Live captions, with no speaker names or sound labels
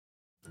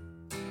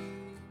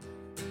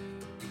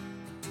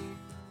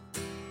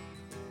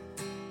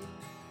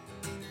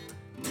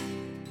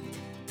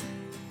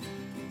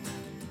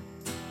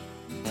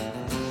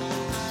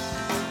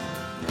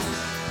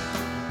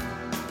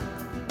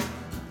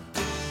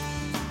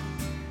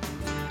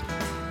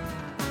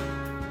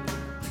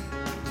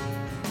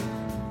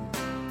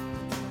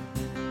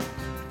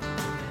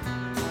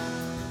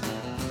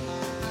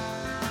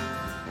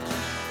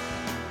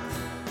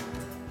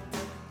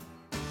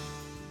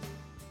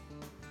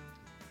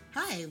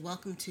Hi,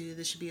 welcome to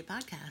This Should Be a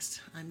Podcast.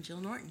 I'm Jill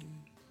Norton.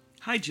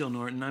 Hi, Jill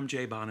Norton. I'm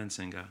Jay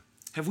Bonansinga.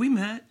 Have we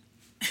met?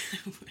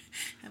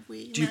 Have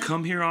we Do you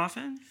come here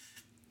often?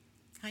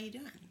 How you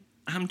doing?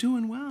 I'm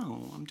doing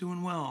well,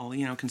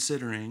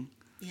 considering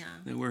Yeah.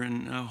 that we're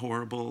in a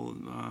horrible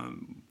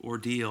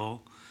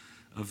ordeal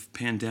of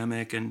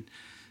pandemic and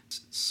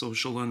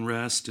social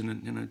unrest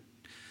and a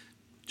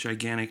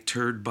gigantic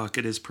turd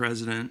bucket as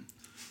president.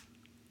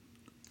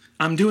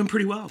 I'm doing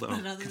pretty well, though.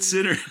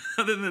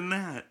 Other than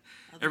that,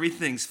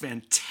 everything's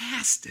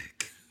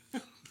fantastic.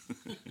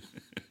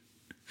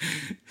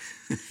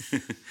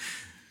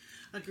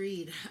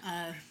 Agreed.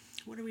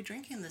 What are we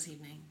drinking this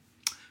evening?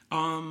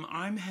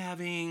 I'm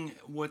having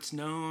what's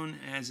known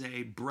as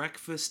a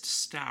breakfast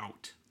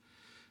stout.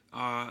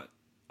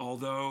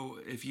 Although,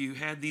 if you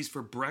had these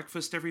for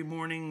breakfast every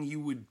morning, you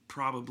would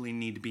probably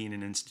need to be in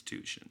an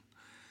institution.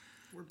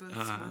 We're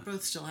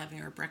both still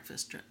having our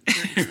breakfast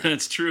drinks.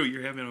 That's true.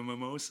 You're having a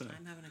mimosa.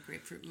 I'm having a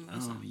grapefruit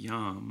mimosa. Oh,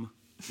 yum.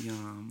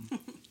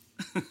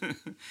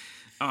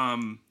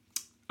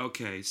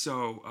 Okay,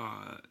 so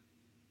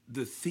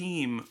the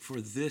theme for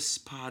this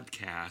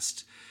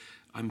podcast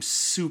I'm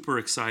super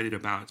excited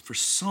about for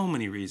so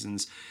many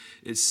reasons.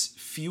 It's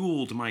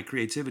fueled my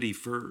creativity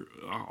for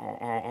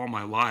all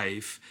my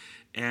life.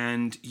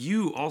 And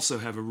you also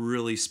have a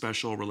really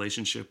special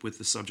relationship with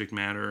the subject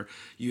matter.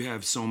 You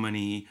have so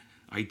many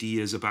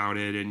ideas about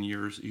it, and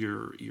you're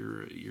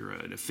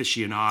an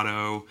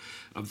aficionado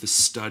of the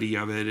study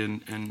of it.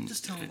 And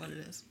just tell them what it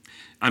is.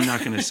 I'm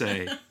not going to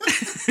say.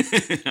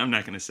 I'm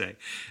not going to say.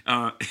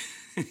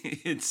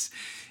 It's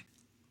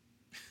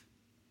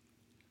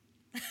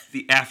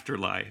the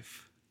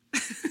afterlife.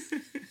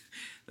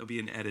 There'll be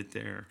an edit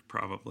there,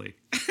 probably.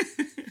 I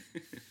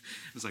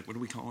was like, what are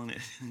we calling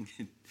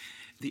it?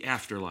 The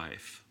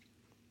afterlife.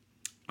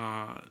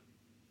 I'm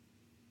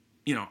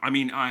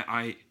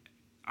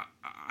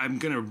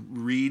going to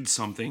read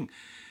something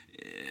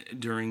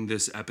during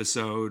this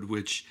episode,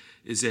 which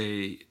is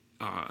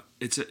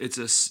it's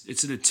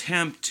an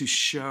attempt to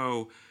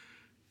show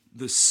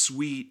the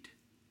sweet,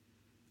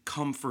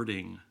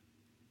 comforting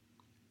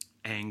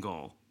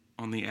angle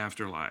on the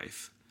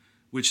afterlife,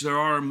 which there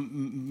are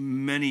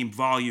many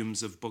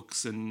volumes of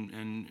books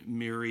and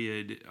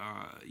myriad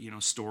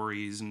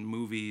stories and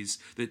movies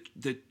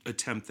that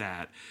attempt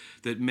that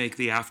make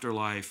the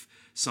afterlife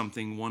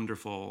something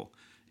wonderful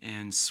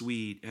and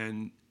sweet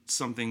and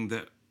something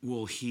that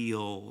will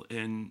heal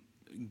and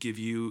give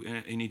you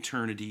an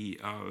eternity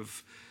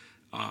of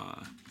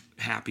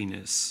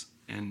happiness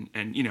and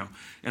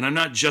I'm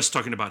not just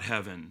talking about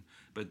heaven,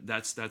 but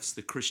that's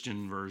the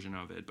Christian version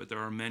of it. But there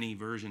are many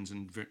versions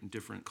in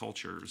different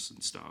cultures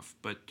and stuff.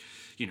 But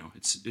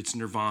it's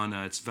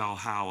nirvana, it's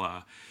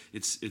Valhalla,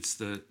 it's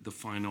the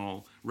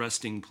final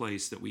resting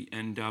place that we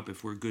end up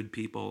if we're good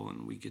people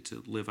and we get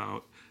to live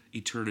out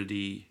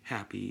eternity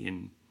happy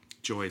and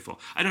joyful.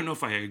 I don't know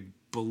if I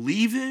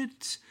believe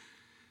it,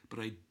 but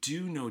I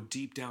do know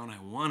deep down I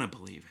want to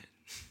believe it.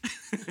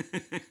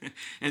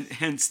 And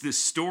hence this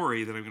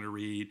story that I'm going to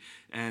read,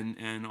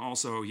 and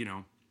also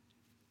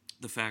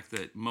the fact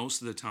that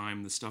most of the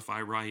time the stuff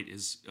I write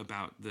is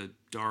about the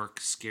dark,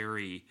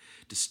 scary,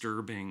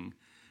 disturbing,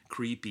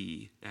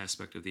 creepy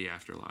aspect of the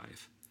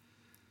afterlife.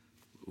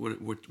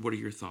 What are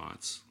your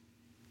thoughts?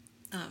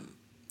 I'm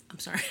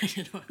sorry, I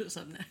didn't know who was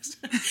up next.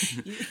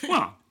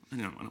 Well, I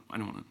don't want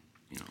to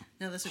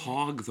no, that's okay.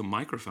 hog the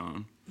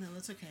microphone. No,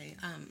 that's okay.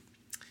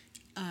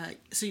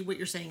 So what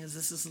you're saying is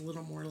this is a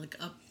little more like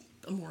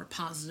a more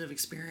positive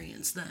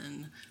experience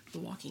than The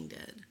Walking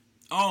Dead.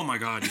 Oh my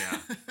God, yeah.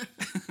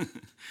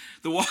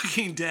 The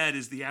Walking Dead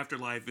is the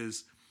afterlife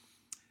is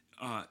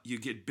you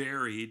get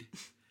buried,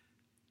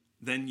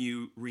 then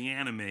you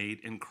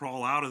reanimate and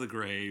crawl out of the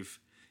grave,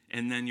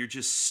 and then you're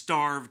just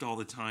starved all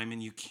the time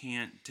and you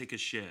can't take a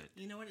shit.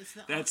 You know what?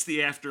 That's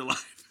the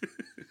afterlife.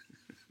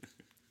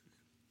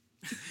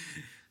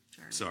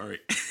 Sorry.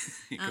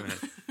 Go ahead.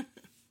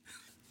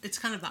 It's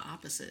kind of the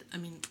opposite. I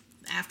mean,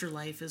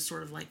 afterlife is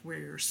sort of like where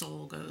your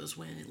soul goes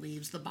when it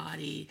leaves the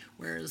body,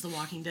 whereas The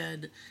Walking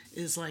Dead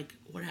is like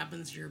what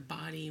happens to your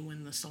body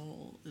when the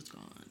soul is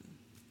gone.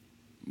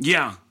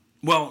 Yeah.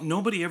 Well,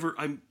 nobody ever,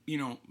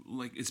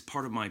 it's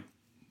part of my,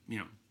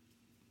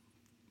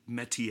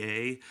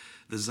 métier,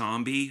 the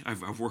zombie.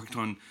 I've worked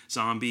on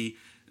zombie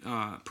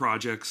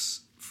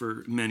projects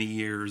for many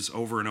years,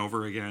 over and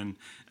over again,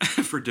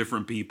 for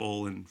different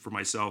people and for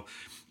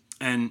myself.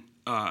 And,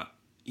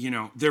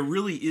 there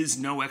really is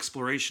no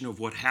exploration of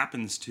what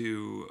happens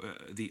to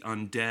the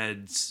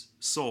undead's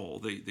soul.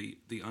 The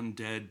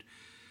undead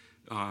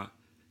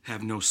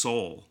have no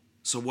soul.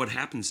 So what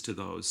happens to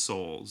those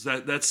souls?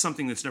 That's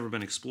something that's never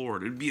been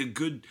explored. It'd be a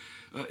good,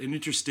 an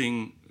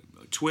interesting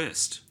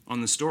twist on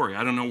the story.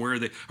 I don't know where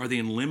are they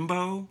in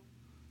limbo?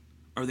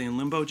 Are they in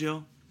limbo,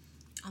 Jill?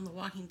 On The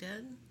Walking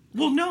Dead?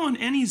 Well, no, in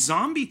any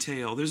zombie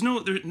tale,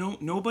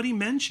 nobody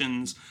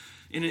mentions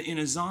in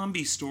a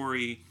zombie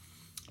story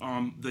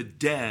the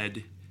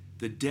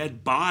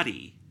dead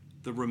body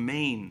the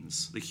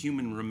remains, the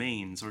human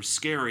remains, are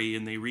scary,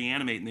 and they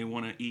reanimate and they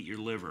want to eat your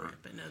liver. Right,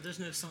 but no, there's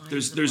no sign.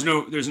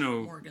 There's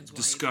no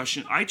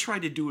discussion. I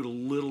tried to do it a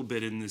little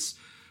bit in this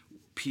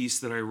piece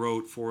that I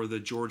wrote for the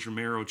George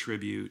Romero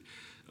tribute,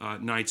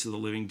 Nights of the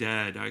Living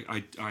Dead.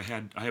 I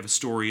have a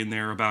story in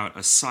there about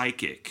a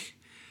psychic,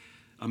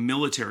 a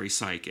military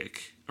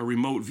psychic, a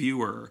remote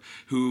viewer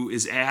who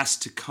is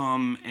asked to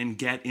come and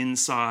get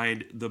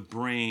inside the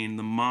brain,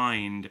 the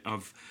mind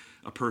of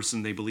a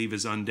person they believe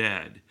is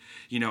undead.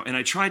 And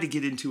I tried to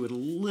get into it a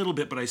little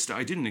bit, but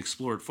I didn't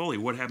explore it fully.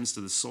 What happens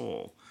to the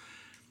soul?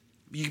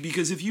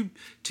 Because if you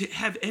to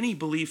have any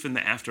belief in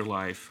the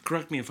afterlife,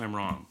 correct me if I'm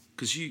wrong,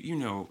 because you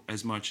know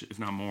as much, if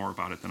not more,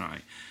 about it than I.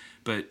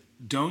 But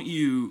don't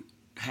you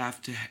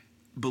have to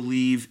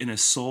believe in a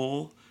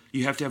soul?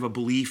 You have to have a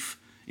belief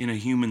in a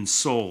human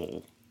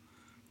soul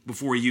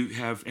before you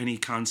have any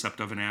concept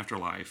of an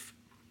afterlife.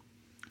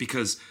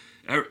 Because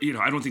I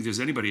don't think there's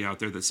anybody out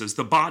there that says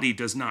the body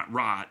does not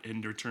rot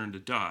and return to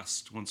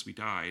dust once we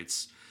die.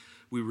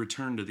 We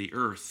return to the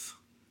earth.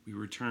 We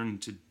return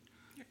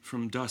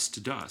from dust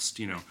to dust.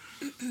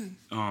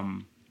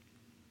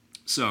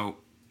 So,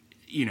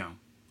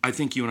 I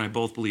think you and I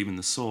both believe in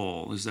the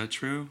soul. Is that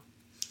true?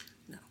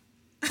 No.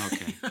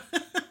 Okay.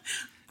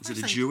 Is it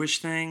a Jewish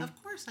thing?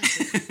 Of course I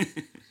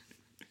do.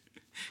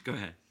 Go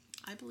ahead.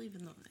 I believe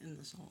in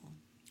the soul.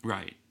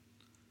 Right.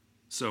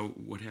 So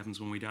what happens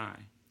when we die?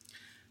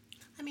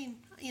 I mean,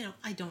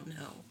 I don't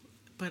know,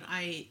 but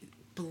I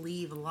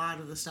believe a lot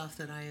of the stuff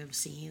that I have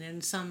seen,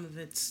 and some of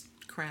it's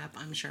crap,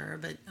 I'm sure,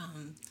 but,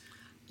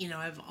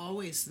 I've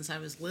always, since I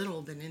was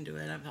little, been into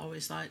it. I've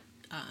always thought,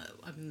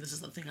 this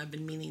is the thing I've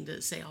been meaning to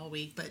say all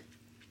week, but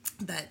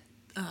that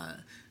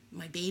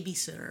my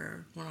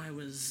babysitter, when I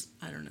was,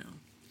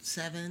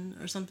 7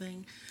 or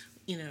something,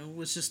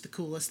 was just the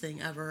coolest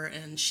thing ever,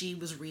 and she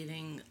was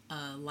reading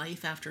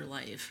Life After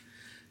Life.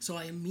 So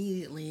I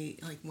immediately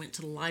went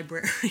to the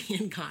library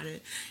and got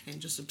it and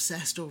just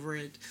obsessed over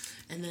it.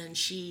 And then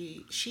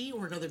she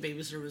or another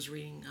babysitter was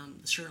reading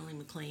Shirley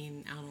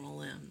MacLaine, Out on a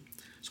Limb.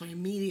 So I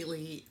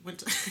immediately went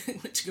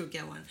to go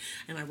get one.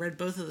 And I read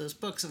both of those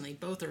books, and they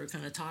both are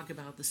kind of talk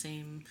about the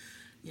same,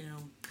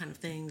 kind of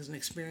things and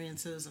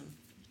experiences. And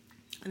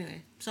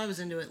anyway, so I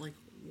was into it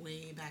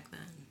way back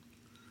then.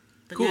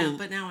 But cool.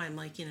 Now I'm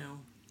I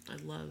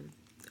love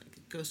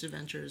Ghost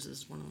Adventures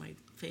is one of my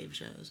fave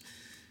shows.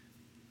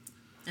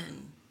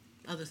 And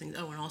other things.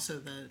 Oh, and also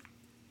the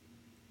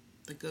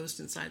Ghost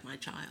Inside My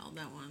Child,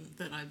 that one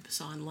that I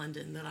saw in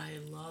London. That I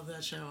love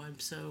that show.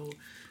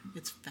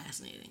 It's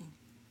fascinating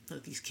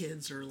that these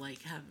kids are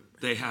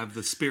they have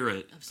the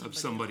spirit of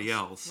somebody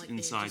else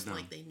inside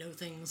them. They know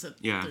things that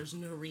there's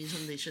no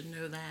reason they should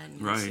know that. And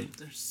right.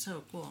 They're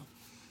so cool.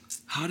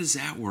 How does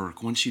that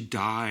work? Once you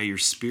die, your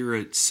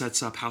spirit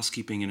sets up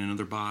housekeeping in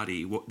another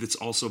body that's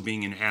also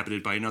being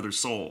inhabited by another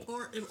soul.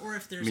 Or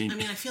if there's, I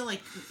feel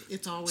like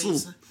it's always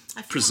it's a little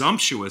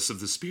presumptuous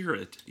of the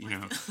spirit,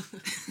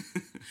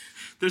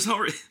 There's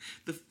already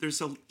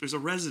there's a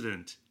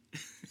resident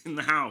in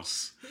the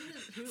house.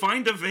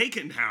 Find a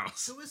vacant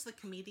house. Who was the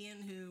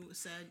comedian who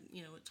said,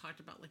 it talked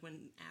about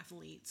when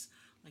athletes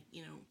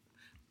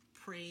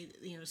prayed,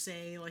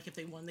 say if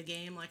they won the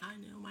game, I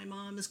know my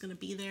mom is going to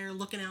be there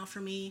looking out for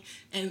me,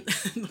 and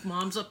the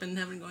mom's up in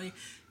heaven going,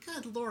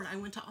 good Lord, I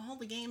went to all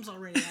the games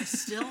already, I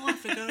still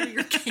have to go to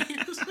your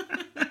games.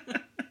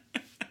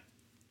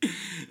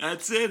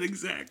 That's it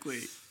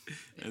exactly.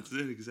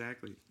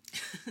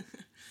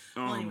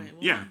 Well, anyway,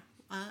 yeah.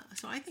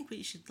 So I think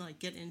we should like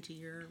get into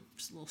your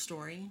little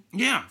story.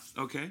 Yeah.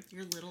 Okay.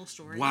 Your little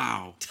story.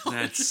 Wow,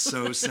 that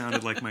so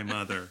sounded like my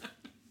mother.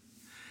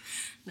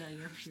 No,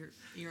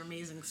 your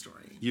amazing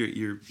story.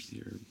 You're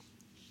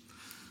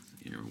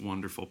a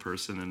wonderful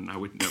person, and I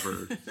would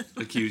never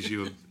accuse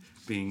you of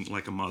being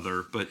like a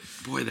mother. But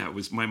boy, that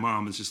was my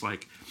mom is just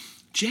like,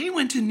 Jay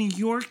went to New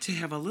York to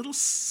have a little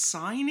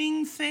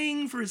signing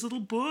thing for his little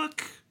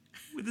book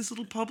with his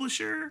little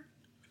publisher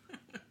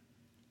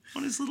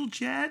on his little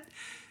jet.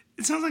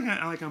 It sounds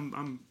like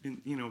I'm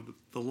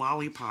the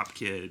lollipop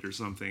kid or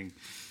something.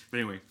 But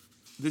anyway,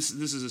 this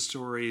is a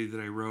story that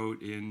I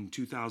wrote in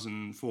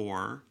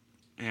 2004,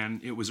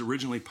 and it was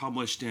originally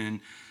published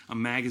in a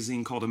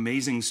magazine called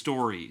Amazing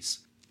Stories,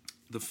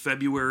 the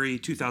February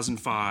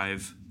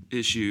 2005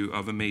 issue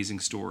of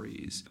Amazing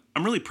Stories.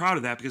 I'm really proud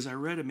of that because I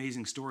read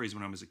Amazing Stories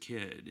when I was a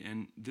kid,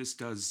 and this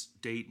does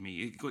date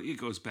me. It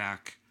goes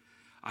back,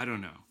 I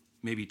don't know,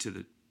 maybe to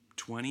the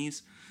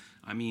 20s.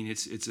 I mean,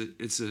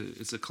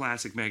 it's a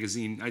classic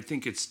magazine. I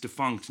think it's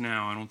defunct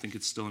now. I don't think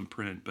it's still in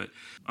print, but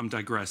I'm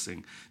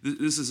digressing.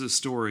 This is a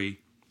story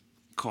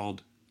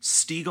called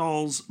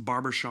Steagall's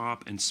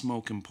Barbershop and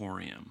Smoke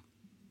Emporium.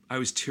 I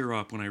always tear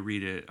up when I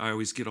read it. I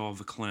always get all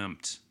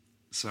verklempt.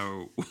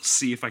 So we'll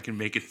see if I can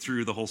make it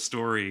through the whole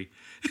story.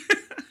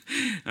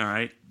 All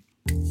right.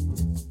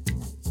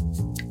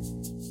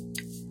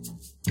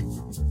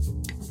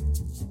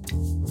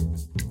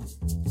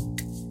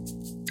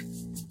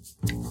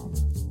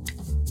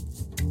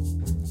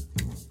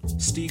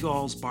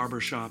 Steagall's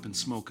Barbershop and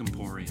Smoke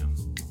Emporium.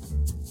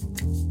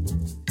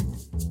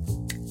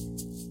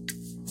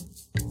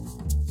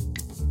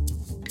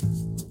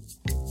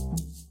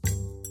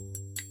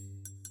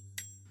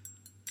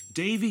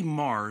 Davy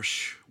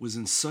Marsh was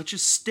in such a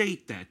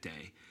state that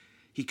day,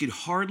 he could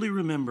hardly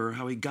remember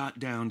how he got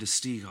down to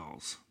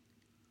Steagall's,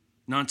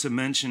 not to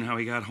mention how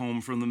he got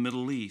home from the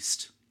Middle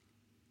East.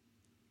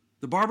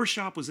 The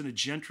barbershop was in a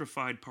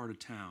gentrified part of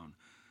town,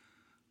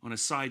 on a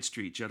side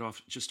street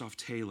just off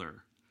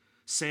Taylor,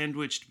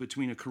 sandwiched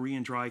between a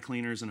Korean dry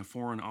cleaners and a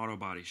foreign auto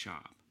body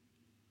shop.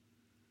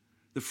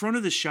 The front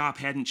of the shop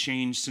hadn't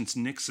changed since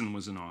Nixon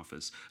was in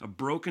office, a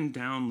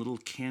broken-down little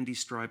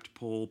candy-striped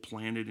pole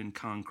planted in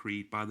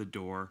concrete by the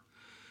door,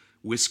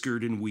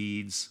 whiskered in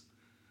weeds,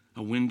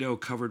 a window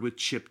covered with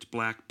chipped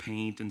black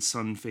paint and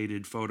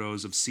sun-faded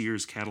photos of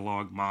Sears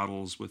catalog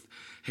models with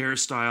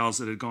hairstyles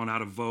that had gone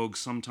out of vogue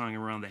sometime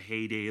around the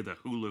heyday of the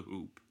hula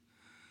hoop.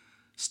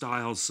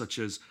 Styles such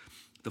as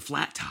the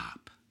flat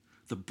top,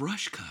 the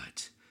brush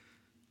cut,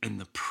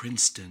 and the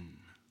Princeton.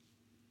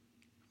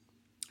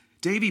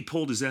 Davy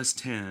pulled his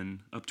S10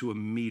 up to a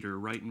meter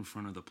right in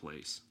front of the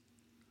place,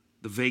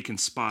 the vacant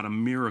spot a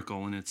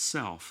miracle in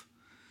itself,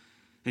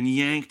 and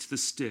yanked the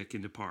stick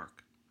into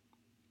park.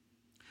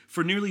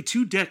 For nearly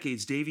 2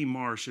 decades, Davy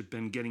Marsh had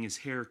been getting his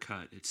hair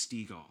cut at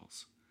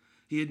Steagall's.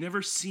 He had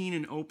never seen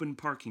an open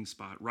parking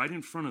spot right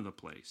in front of the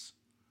place.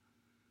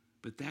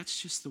 But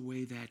that's just the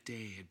way that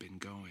day had been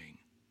going.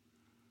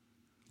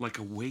 Like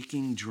a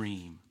waking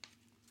dream.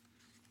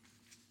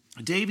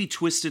 Davy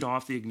twisted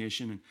off the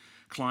ignition and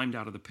climbed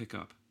out of the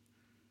pickup.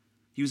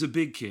 He was a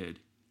big kid,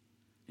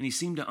 and he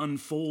seemed to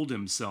unfold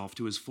himself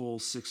to his full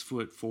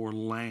 6'4"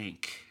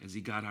 length as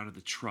he got out of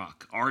the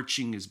truck,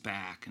 arching his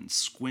back and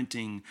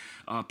squinting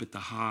up at the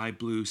high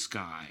blue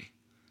sky.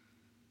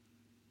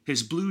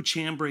 His blue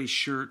chambray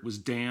shirt was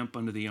damp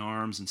under the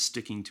arms and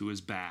sticking to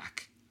his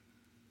back.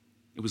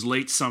 It was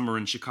late summer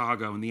in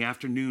Chicago, and the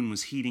afternoon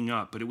was heating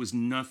up, but it was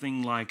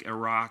nothing like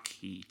Iraq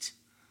heat.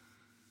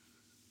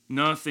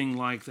 Nothing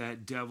like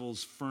that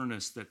devil's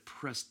furnace that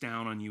pressed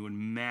down on you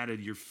and matted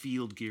your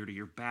field gear to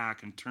your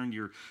back and turned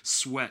your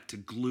sweat to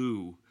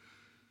glue.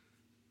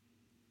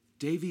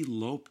 Davy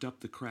loped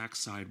up the cracked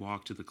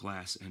sidewalk to the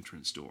glass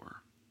entrance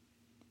door.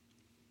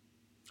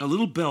 A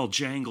little bell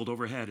jangled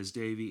overhead as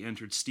Davy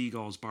entered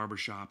Steagall's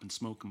barbershop and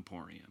smoke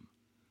emporium.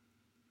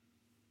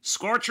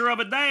 "Scorcher of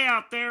a day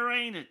out there,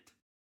 ain't it?"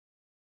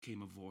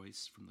 came a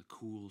voice from the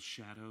cool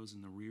shadows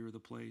in the rear of the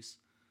place.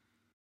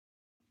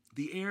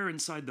 The air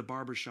inside the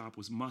barbershop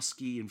was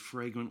musky and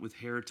fragrant with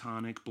hair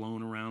tonic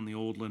blown around the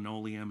old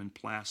linoleum and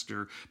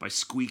plaster by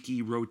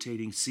squeaky,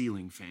 rotating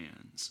ceiling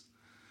fans.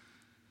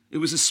 It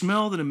was a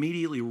smell that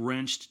immediately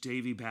wrenched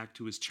Davy back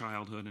to his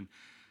childhood and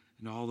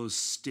all those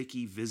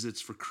sticky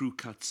visits for crew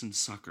cuts and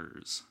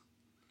suckers.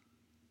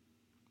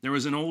 There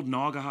was an old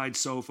naugahyde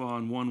sofa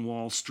on one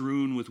wall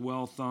strewn with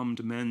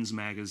well-thumbed men's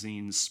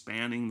magazines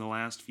spanning the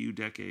last few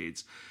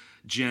decades.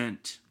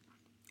 Gent,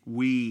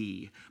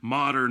 We,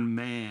 Modern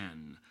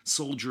Man,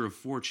 Soldier of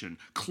Fortune,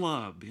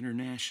 Club,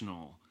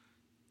 International,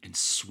 and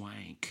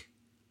Swank.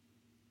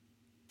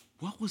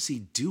 What was he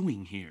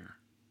doing here?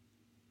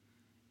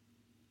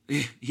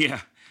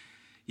 Yeah,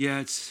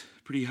 it's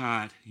pretty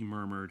hot, he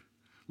murmured,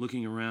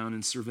 looking around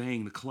and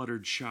surveying the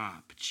cluttered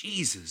shop.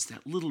 Jesus,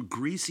 that little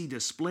greasy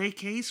display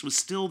case was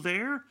still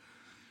there?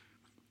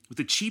 With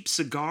the cheap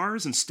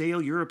cigars and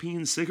stale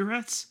European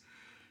cigarettes?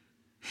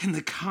 And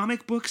the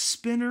comic book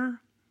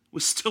spinner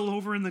was still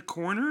over in the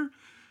corner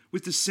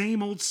with the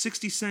same old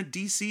 60-cent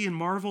DC and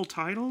Marvel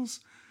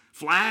titles?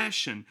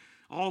 Flash and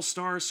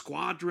All-Star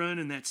Squadron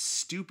and that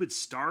stupid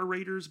Star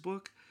Raiders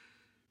book?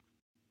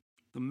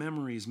 The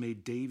memories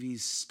made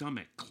Davy's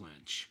stomach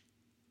clench.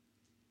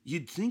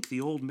 You'd think the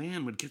old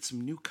man would get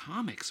some new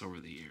comics over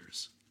the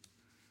years.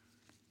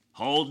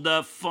 "Hold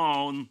the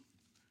phone.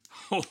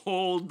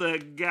 Hold the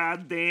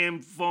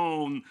goddamn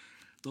phone."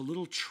 The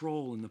little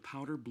troll in the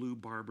powder blue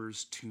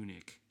barber's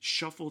tunic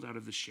shuffled out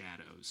of the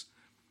shadows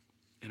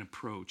and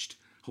approached,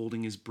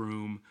 holding his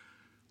broom,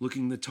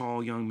 looking the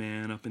tall young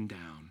man up and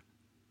down.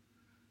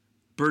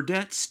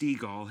 Burdett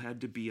Steagall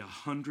had to be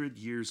 100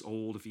 years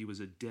old if he was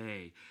a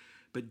day,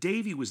 but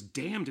Davy was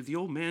damned if the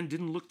old man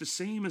didn't look the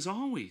same as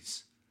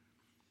always.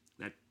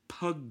 That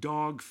pug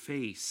dog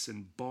face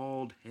and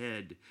bald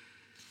head,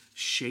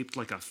 shaped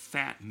like a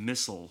fat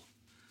missile.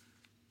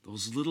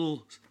 Those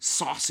little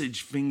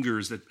sausage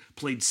fingers that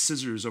played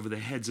scissors over the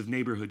heads of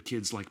neighborhood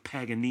kids like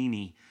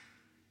Paganini.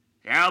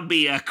 "I'll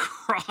be a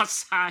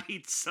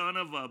cross-eyed son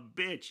of a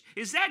bitch.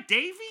 Is that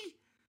Davy?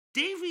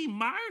 Davy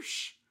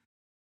Marsh?"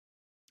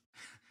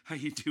 "How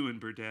you doing,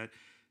 Burdett?"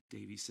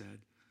 Davy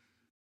said.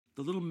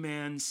 The little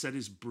man set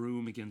his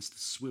broom against the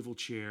swivel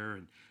chair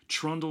and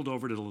trundled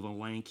over to the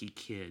lanky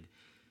kid.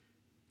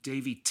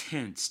 Davy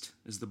tensed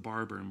as the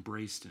barber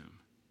embraced him.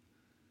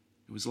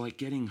 It was like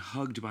getting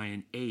hugged by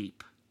an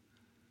ape.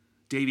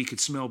 Davy could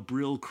smell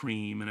Brill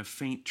cream and a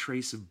faint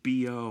trace of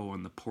B.O.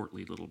 on the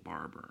portly little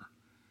barber.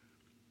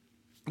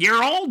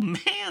 "Your old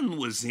man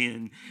was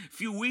in a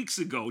few weeks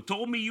ago.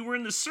 Told me you were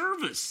in the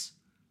service,"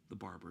 the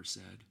barber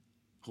said,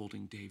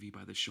 holding Davy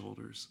by the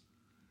shoulders.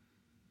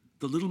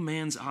 The little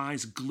man's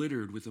eyes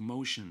glittered with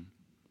emotion.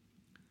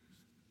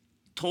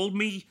 "Told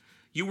me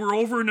you were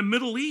over in the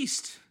Middle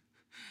East.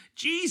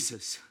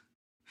 Jesus,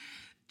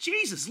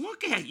 Jesus,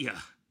 look at you.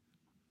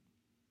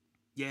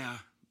 Yeah,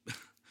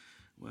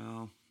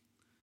 well,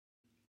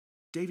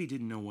 Davy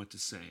didn't know what to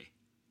say.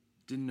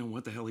 Didn't know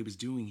what the hell he was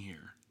doing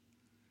here.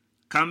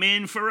 Come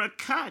in for a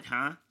cut,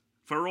 huh?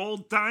 For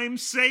old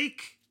time's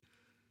sake?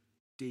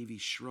 Davy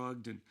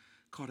shrugged and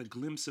caught a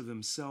glimpse of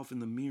himself in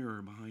the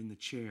mirror behind the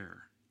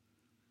chair.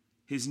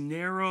 His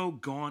narrow,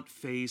 gaunt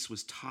face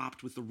was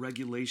topped with the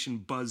regulation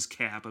buzz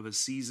cap of a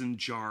seasoned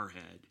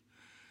jarhead.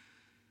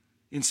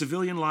 In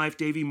civilian life,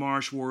 Davy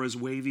Marsh wore his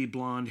wavy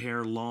blonde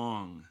hair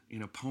long,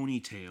 in a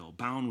ponytail,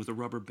 bound with a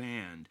rubber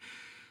band,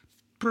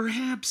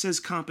 perhaps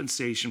as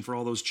compensation for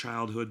all those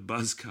childhood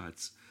buzz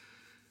cuts.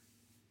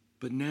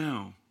 But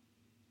now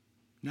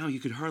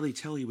you could hardly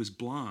tell he was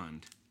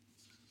blonde.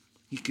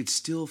 He could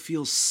still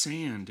feel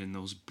sand in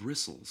those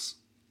bristles.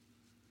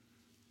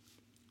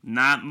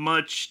 Not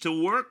much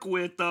to work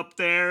with up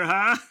there,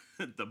 huh?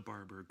 The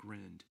barber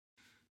grinned.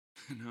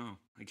 No,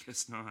 I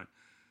guess not.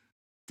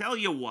 Tell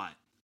you what,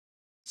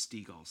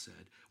 Stegall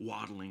said,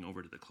 waddling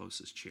over to the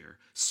closest chair,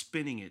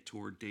 spinning it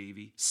toward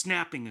Davy,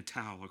 snapping a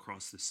towel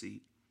across the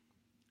seat.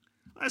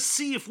 Let's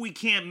see if we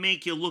can't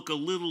make you look a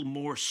little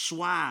more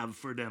suave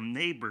for them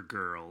neighbor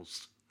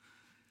girls.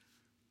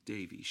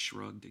 Davy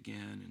shrugged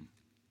again,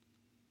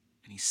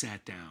 and he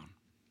sat down.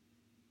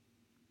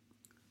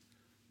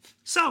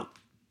 So,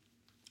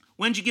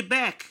 when'd you get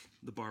back?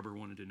 The barber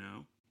wanted to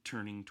know,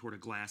 turning toward a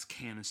glass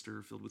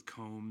canister filled with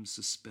combs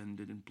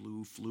suspended in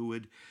blue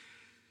fluid.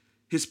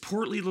 His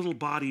portly little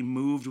body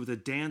moved with a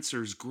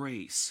dancer's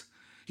grace.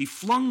 He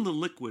flung the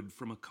liquid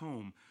from a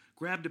comb,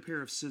 grabbed a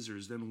pair of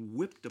scissors, then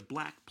whipped a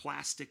black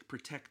plastic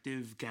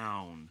protective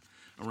gown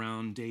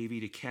around Davy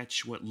to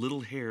catch what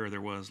little hair there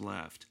was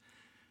left.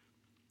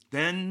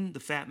 Then the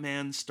fat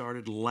man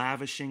started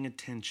lavishing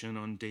attention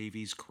on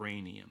Davy's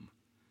cranium.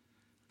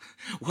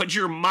 What'd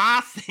your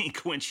ma think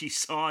when she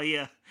saw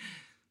you?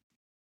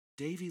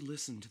 Davy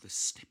listened to the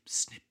snip,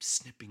 snip,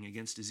 snipping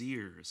against his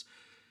ears,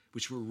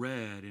 which were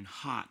red and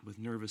hot with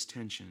nervous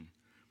tension.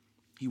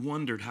 He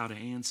wondered how to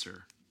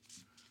answer.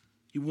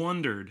 He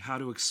wondered how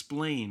to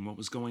explain what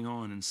was going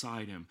on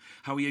inside him,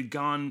 how he had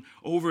gone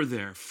over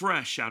there,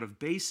 fresh out of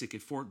basic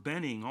at Fort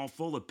Benning, all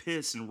full of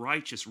piss and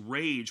righteous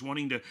rage,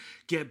 wanting to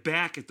get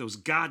back at those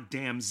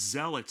goddamn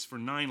zealots for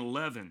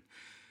 9/11.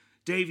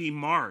 Davy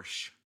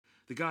Marsh,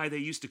 the guy they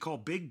used to call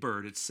Big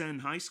Bird at Senn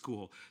High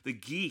School, the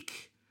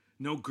geek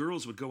no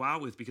girls would go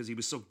out with because he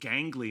was so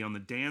gangly on the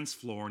dance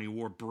floor and he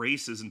wore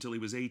braces until he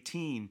was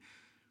 18,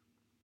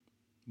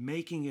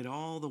 making it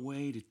all the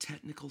way to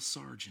technical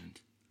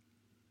sergeant,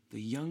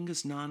 the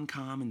youngest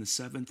non-com in the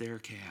 7th Air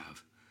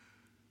Cav.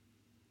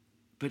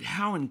 But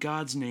how in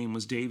God's name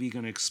was Davy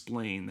going to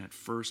explain that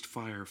first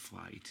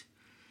firefight?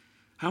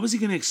 How was he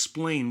going to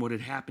explain what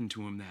had happened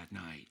to him that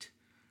night,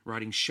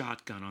 riding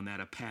shotgun on that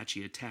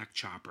Apache attack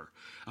chopper,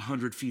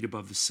 100 feet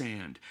above the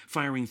sand,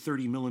 firing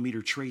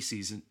 30-millimeter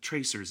tracers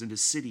into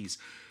cities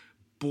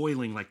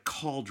boiling like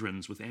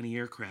cauldrons with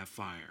anti-aircraft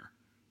fire?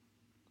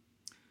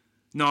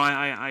 No,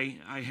 I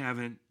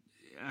haven't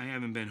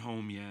been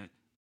home yet,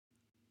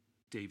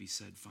 Davy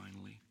said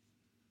finally.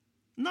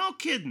 No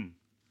kidding.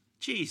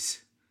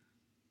 Jeez.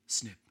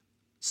 Snip,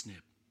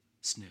 snip,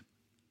 snip,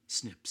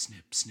 snip,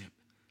 snip, snip.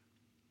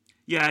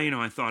 Yeah,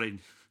 I thought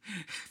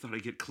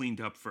I'd get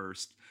cleaned up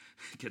first,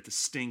 get the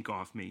stink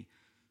off me.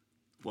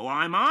 Well,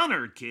 I'm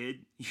honored,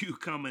 kid. You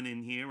coming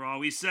in here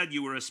always said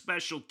you were a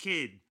special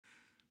kid.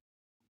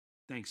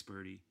 Thanks,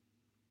 Bertie.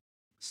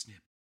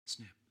 Snip,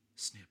 snip,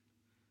 snip.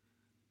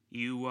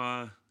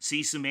 You,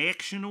 see some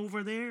action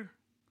over there?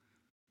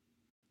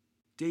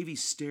 Davy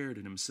stared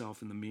at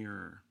himself in the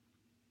mirror.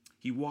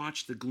 He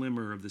watched the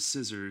glimmer of the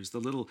scissors, the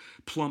little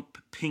plump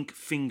pink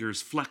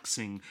fingers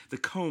flexing, the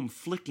comb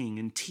flicking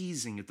and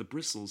teasing at the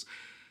bristles.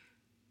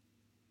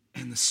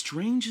 And the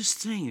strangest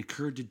thing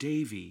occurred to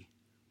Davy.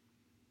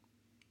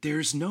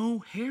 There's no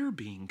hair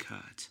being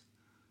cut.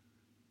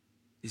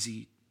 Is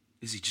he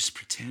just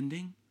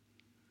pretending?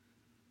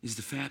 Is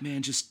the fat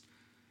man just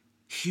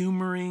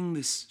humoring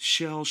this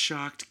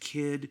shell-shocked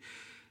kid,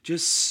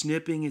 just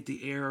snipping at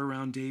the air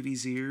around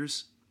Davy's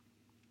ears?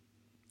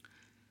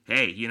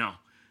 Hey, you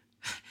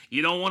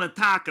don't want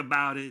to talk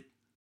about it.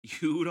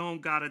 You don't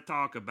got to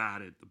talk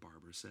about it, the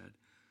barber said.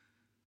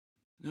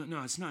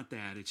 No, it's not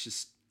that. It's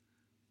just,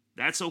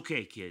 that's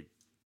okay, kid.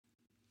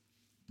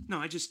 No,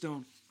 I just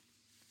don't.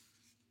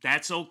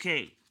 That's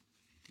okay.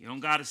 You don't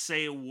got to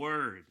say a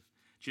word.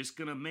 Just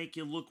gonna make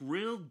you look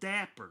real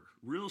dapper,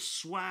 real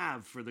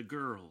suave for the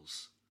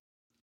girls.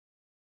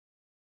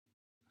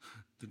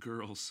 The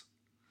girls.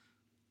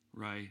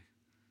 Right.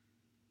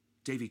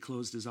 Davy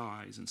closed his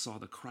eyes and saw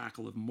the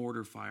crackle of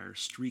mortar fire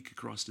streak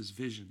across his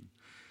vision.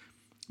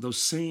 Those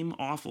same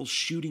awful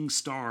shooting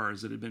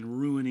stars that had been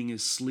ruining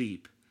his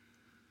sleep.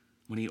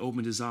 When he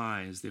opened his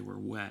eyes, they were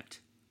wet.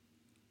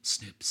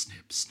 Snip,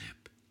 snip,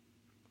 snip.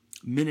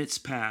 Minutes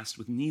passed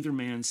with neither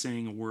man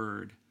saying a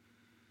word.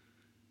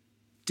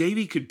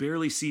 Davy could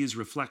barely see his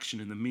reflection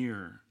in the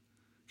mirror,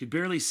 could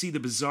barely see the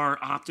bizarre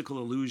optical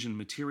illusion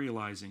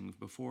materializing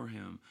before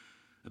him,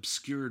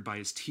 obscured by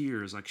his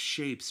tears like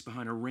shapes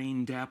behind a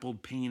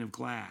rain-dappled pane of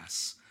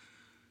glass.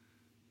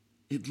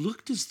 It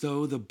looked as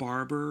though the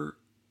barber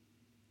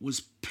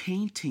was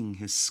painting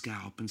his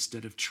scalp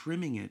instead of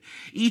trimming it,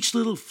 each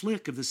little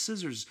flick of the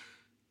scissors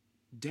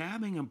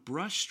dabbing a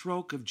brush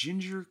stroke of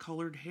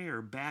ginger-colored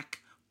hair back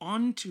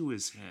onto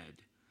his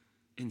head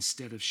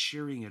instead of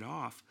shearing it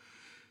off.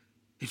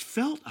 It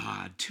felt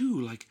odd,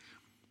 too, like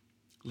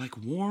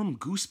warm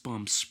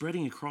goosebumps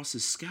spreading across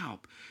his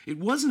scalp. It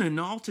wasn't an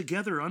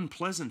altogether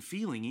unpleasant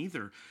feeling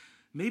either.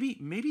 Maybe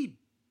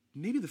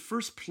the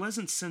first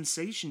pleasant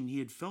sensation he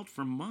had felt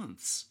for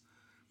months.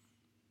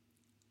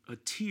 A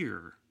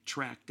tear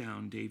tracked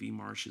down Davy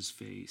Marsh's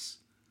face.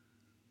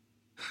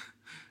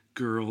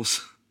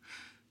 "Girls,"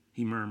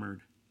 he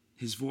murmured,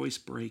 his voice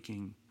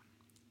breaking.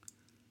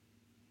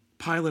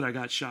 "Pilot I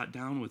got shot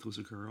down with was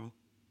a girl.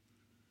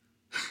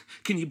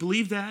 Can you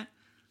believe that?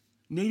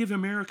 Native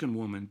American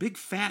woman, big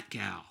fat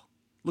gal,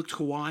 looked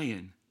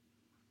Hawaiian."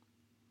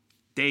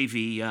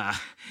 "Davy,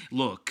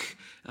 look,"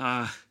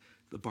 the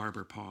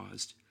barber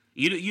paused.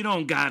 You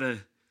don't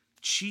gotta."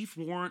 "Chief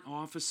Warrant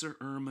Officer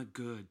Irma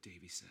Good,"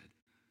 Davy said.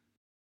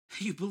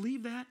 "You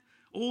believe that?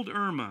 Old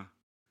Irma.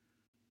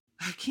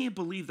 I can't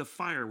believe the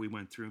fire we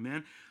went through,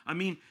 man. I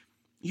mean,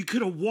 you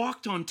could have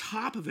walked on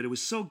top of it. It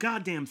was so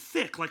goddamn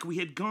thick, like we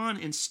had gone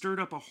and stirred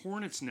up a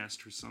hornet's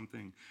nest or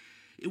something.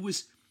 It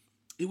was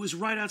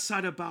right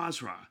outside of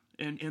Basra,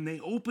 and they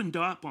opened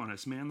up on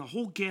us, man. The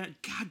whole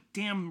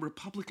goddamn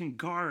Republican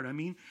Guard. I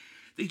mean,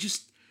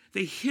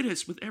 they hit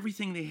us with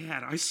everything they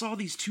had. I saw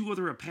these two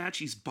other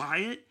Apaches buy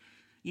it,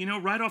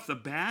 right off the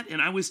bat,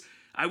 and I was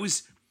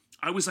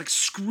like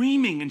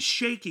screaming and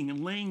shaking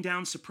and laying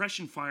down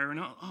suppression fire, and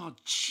oh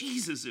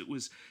Jesus, it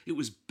was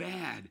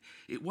bad.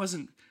 It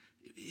wasn't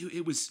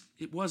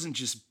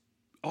just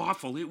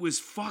awful. It was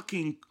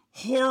fucking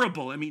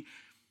horrible. I mean,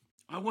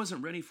 I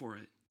wasn't ready for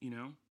it,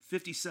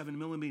 57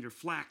 millimeter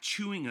flak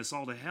chewing us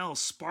all to hell,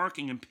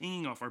 sparking and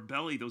pinging off our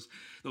belly.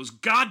 Those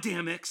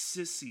goddamn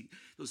ex-sissy,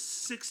 those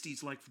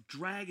 60s like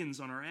dragons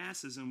on our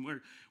asses, and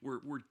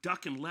we're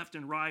ducking left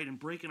and right and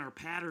breaking our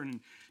pattern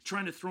and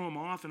trying to throw them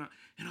off, and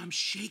I'm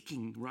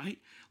shaking,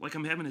 right? Like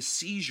I'm having a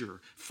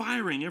seizure,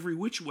 firing every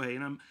which way,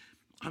 and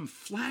I'm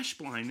flash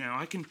blind now.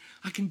 I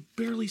can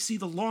barely see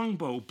the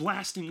longbow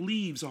blasting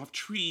leaves off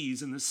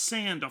trees and the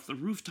sand off the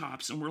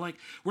rooftops, and we're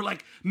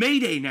like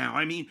Mayday now.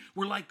 I mean,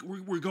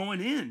 we're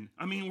going in.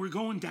 I mean, we're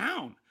going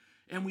down,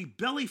 and we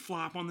belly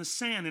flop on the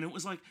sand, and it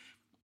was like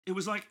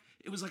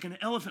an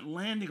elephant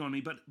landing on me,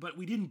 but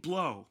we didn't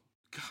blow.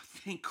 God,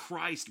 thank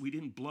Christ we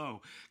didn't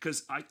blow,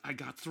 because I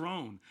got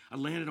thrown. I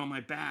landed on my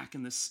back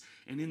in the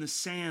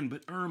sand,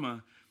 but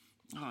Irma,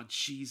 oh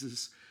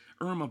Jesus,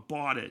 Irma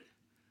bought it.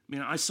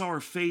 Man, I saw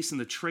her face in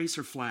the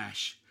tracer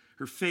flash.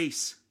 Her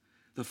face.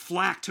 The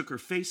flak took her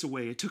face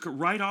away. It took it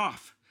right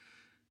off.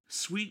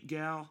 Sweet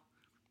gal,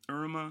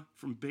 Irma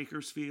from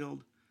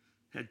Bakersfield,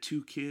 had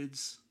 2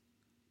 kids.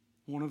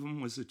 One of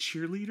them was a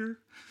cheerleader.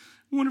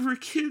 One of her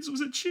kids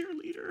was a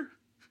cheerleader.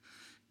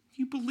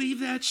 You believe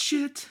that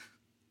shit?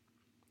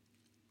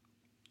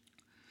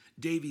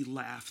 Davy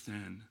laughed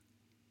then.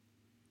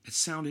 It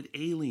sounded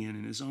alien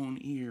in his own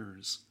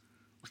ears,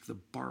 like the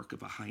bark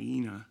of a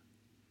hyena.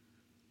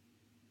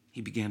 He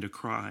began to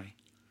cry.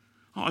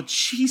 "Oh,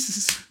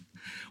 Jesus,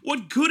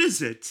 what good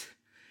is it?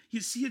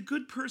 You see a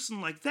good person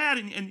like that,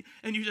 and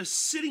you're just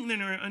sitting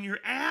there on your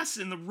ass,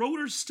 and the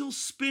rotor's still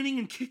spinning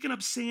and kicking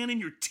up sand in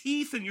your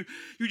teeth, and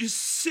you're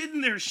just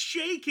sitting there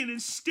shaking and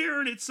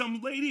staring at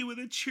some lady with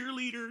a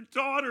cheerleader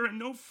daughter and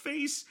no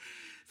face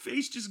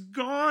just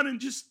gone, and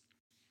just..."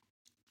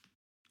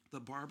 The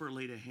barber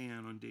laid a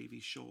hand on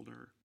Davy's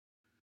shoulder,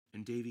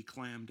 and Davy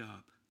clammed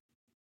up.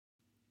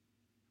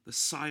 The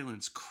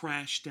silence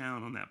crashed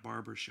down on that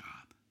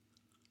barbershop.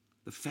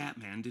 The fat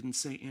man didn't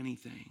say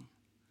anything.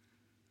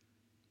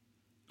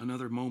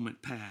 Another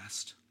moment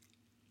passed.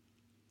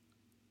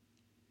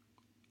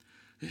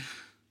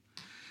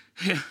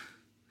 Yeah,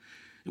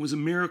 it was a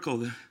miracle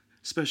the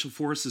Special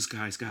Forces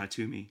guys got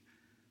to me,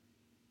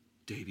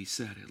 Davy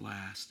said at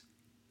last.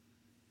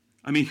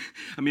 I mean,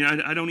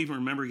 I don't even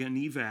remember getting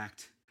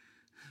evac'd,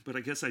 but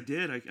I guess I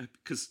did.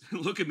 Because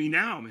look at me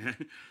now,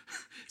 man,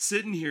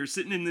 sitting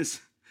in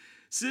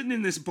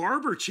this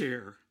barber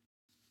chair.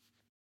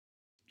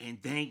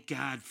 And thank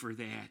God for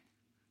that.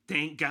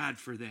 Thank God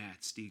for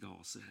that,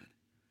 Stegall said,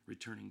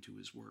 returning to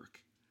his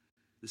work.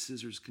 The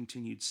scissors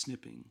continued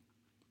snipping.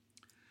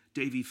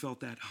 Davy felt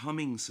that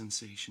humming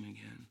sensation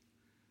again.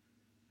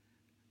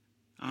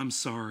 "I'm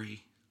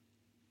sorry,"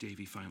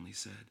 Davy finally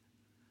said.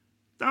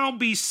 "Don't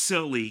be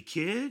silly,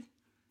 kid."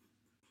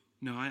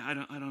 "No, I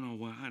don't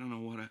know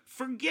what.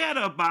 Forget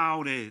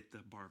about it," the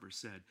barber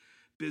said,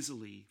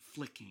 busily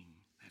flicking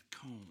that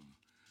comb,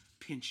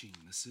 pinching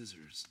the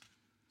scissors.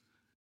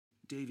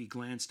 Davy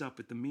glanced up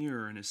at the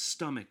mirror, and his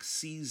stomach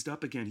seized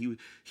up again.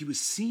 He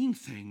was seeing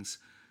things,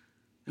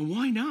 and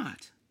why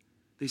not?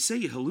 They say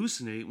you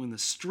hallucinate when the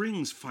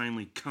strings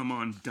finally come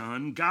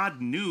undone. God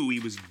knew he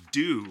was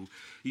due.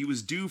 He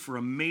was due for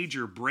a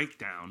major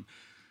breakdown.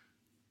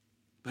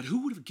 But who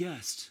would have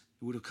guessed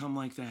it would have come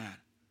like that?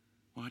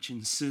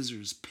 watching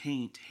scissors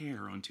paint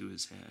hair onto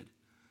his head.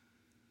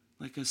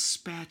 Like a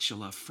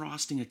spatula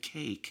frosting a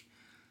cake,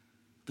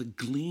 the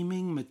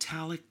gleaming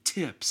metallic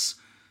tips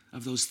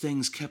of those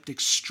things kept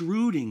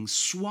extruding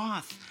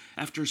swath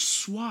after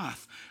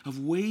swath of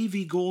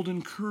wavy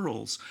golden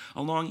curls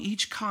along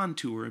each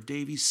contour of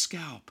Davy's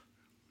scalp.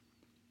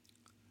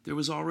 There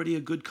was already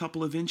a good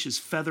couple of inches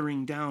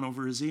feathering down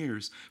over his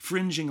ears,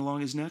 fringing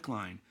along his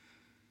neckline.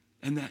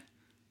 And that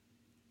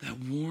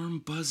warm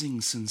buzzing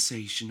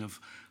sensation of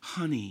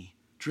honey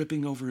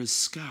dripping over his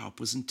scalp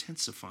was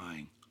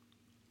intensifying.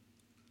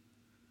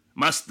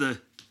 Must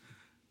have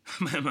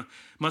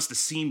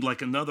seemed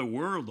like another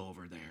world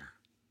over there,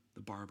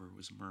 the barber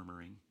was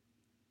murmuring.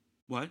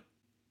 What?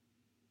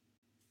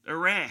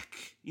 Iraq,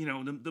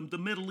 the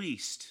Middle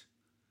East.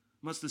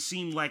 Must have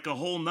seemed like a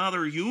whole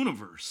nother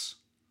universe.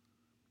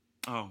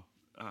 Oh,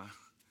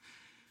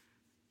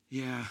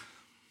 yeah,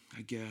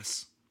 I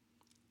guess.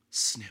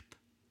 Snip,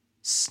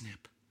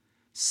 snip,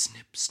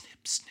 snip,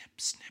 snip, snip,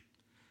 snip.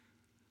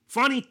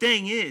 Funny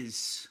thing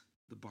is,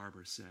 the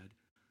barber said,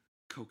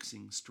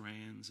 coaxing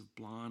strands of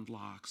blonde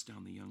locks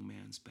down the young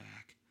man's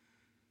back,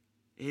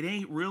 it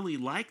ain't really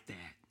like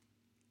that.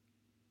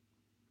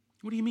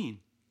 What do you mean?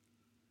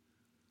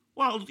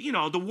 Well,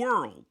 the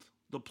world,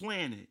 the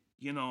planet,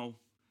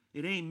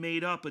 it ain't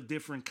made up of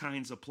different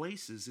kinds of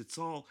places. It's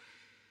all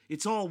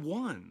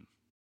one.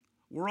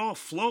 We're all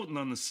floating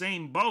on the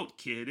same boat,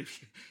 kid,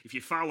 if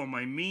you follow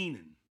my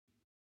meaning.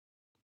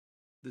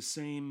 The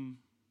same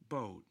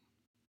boat.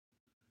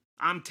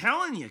 I'm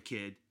telling you,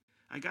 kid,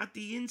 I got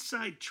the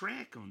inside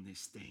track on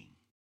this thing.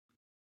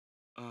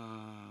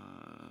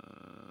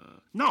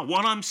 No,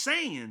 what I'm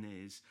saying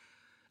is,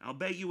 I'll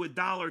bet you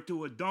 $1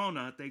 to a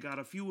donut they got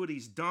a few of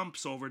these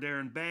dumps over there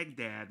in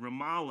Baghdad,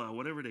 Ramallah,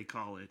 whatever they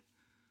call it.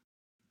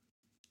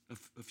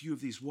 A few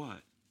of these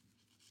what?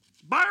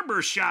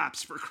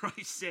 Barbershops, for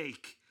Christ's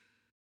sake.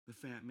 The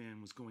fat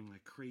man was going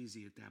like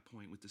crazy at that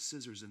point with the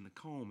scissors and the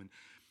comb and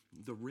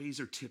the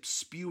razor tips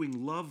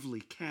spewing lovely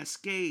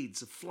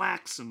cascades of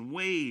flaxen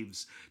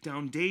waves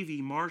down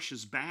Davy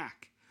Marsh's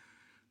back.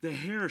 The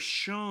hair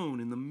shone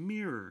in the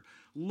mirror,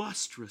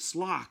 lustrous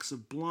locks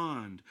of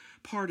blonde,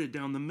 parted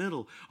down the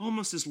middle,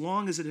 almost as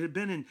long as it had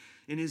been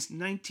in his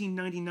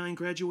 1999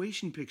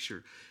 graduation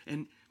picture.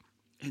 And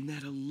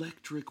that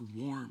electric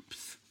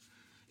warmth,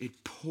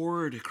 it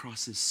poured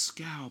across his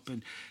scalp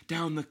and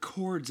down the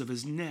cords of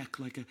his neck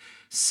like a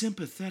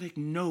sympathetic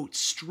note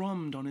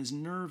strummed on his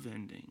nerve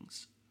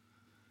endings.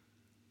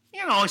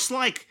 It's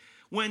like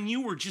when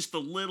you were just a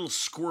little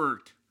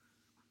squirt.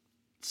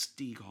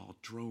 Stegall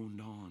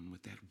droned on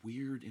with that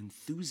weird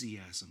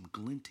enthusiasm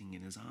glinting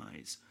in his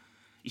eyes.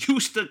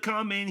 Used to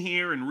come in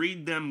here and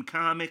read them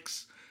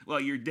comics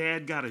while your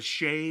dad got a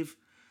shave.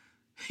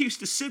 Used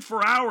to sit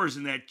for hours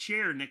in that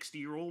chair next to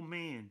your old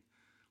man,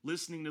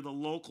 listening to the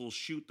locals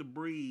shoot the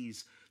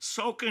breeze,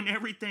 soaking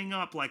everything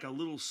up like a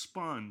little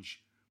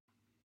sponge.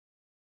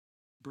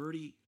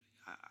 Bertie,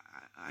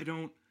 I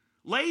don't...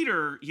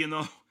 Later,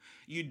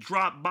 you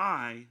dropped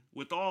by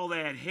with all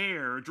that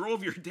hair,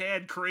 drove your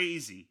dad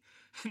crazy.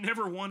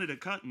 Never wanted a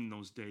cut in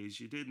those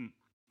days, you didn't.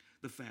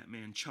 The fat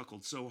man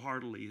chuckled so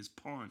heartily his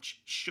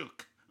paunch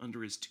shook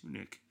under his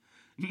tunic.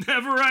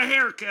 Never a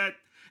haircut.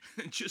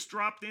 Just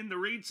dropped in to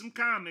read some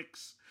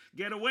comics.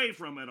 Get away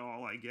from it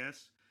all, I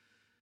guess.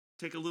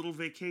 Take a little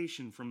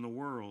vacation from the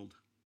world.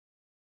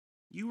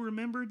 You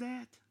remember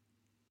that?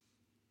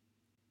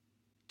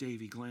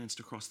 Davy glanced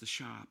across the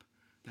shop.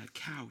 That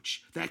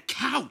couch! That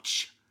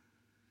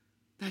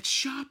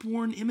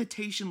shop-worn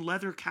imitation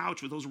leather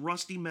couch with those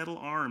rusty metal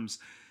arms.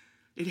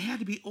 It had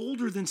to be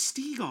older than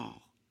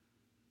Stegall.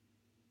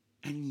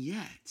 And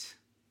yet,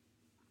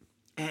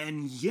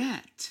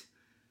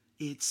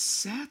 it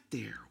sat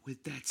there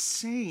with that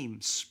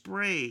same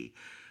spray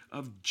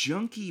of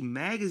junky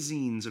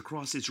magazines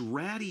across its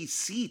ratty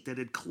seat that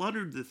had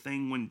cluttered the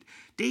thing when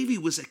Davy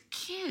was a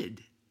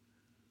kid.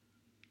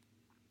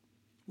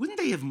 Wouldn't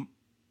they have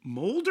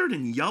moldered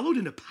and yellowed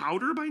into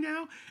powder by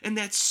now? And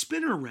that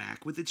spinner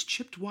rack with its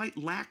chipped white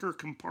lacquer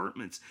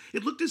compartments,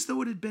 it looked as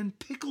though it had been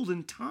pickled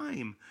in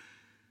time.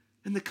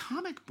 And the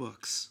comic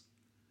books,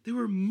 they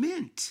were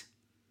mint.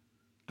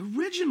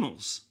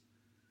 Originals.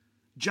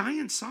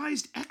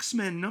 Giant-sized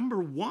X-Men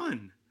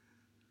 #1.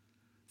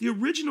 The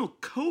original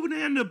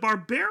Conan the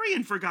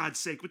Barbarian, for God's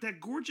sake, with that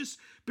gorgeous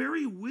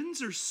Barry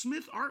Windsor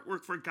Smith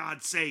artwork, for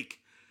God's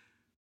sake.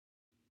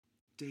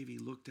 Davy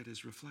looked at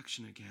his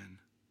reflection again.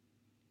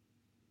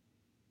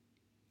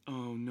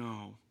 Oh,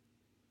 no.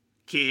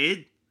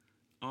 Kid?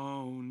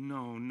 Oh,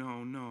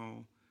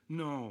 no.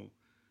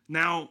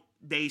 Now,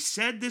 they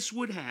said this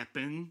would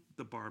happen,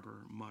 the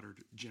barber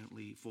muttered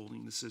gently,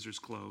 folding the scissors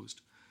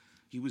closed.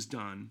 He was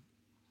done.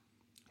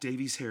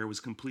 Davy's hair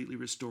was completely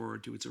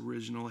restored to its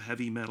original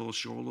heavy metal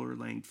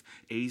shoulder-length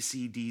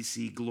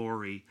AC/DC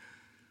glory.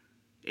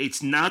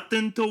 It's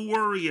nothing to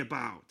worry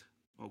about,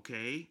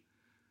 okay?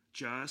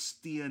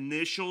 Just the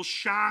initial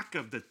shock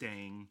of the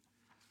thing.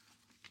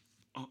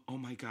 Oh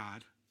my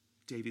God.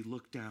 Davy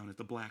looked down at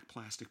the black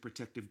plastic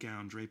protective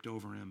gown draped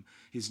over him,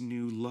 his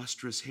new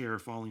lustrous hair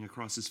falling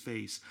across his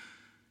face.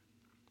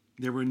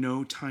 There were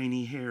no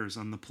tiny hairs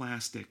on the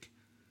plastic,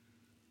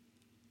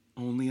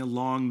 only a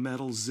long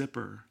metal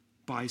zipper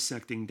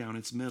bisecting down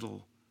its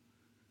middle.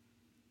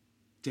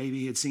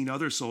 Davy had seen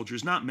other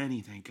soldiers, not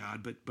many, thank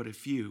God, but a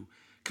few,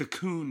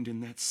 cocooned in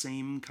that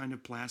same kind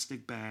of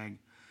plastic bag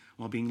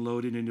while being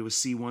loaded into a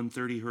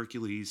C-130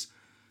 Hercules.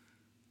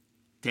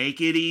 "Take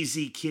it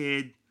easy,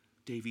 kid."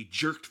 Davy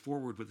jerked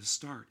forward with a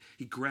start.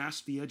 He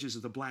grasped the edges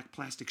of the black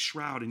plastic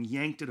shroud and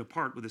yanked it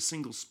apart with a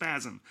single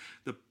spasm.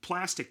 The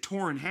plastic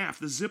tore in half,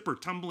 the zipper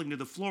tumbling to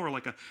the floor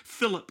like a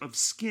fillip of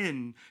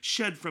skin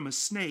shed from a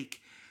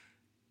snake.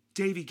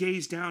 Davy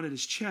gazed down at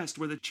his chest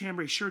where the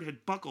chambray shirt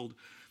had buckled.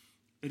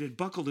 It had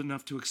buckled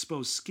enough to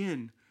expose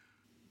skin.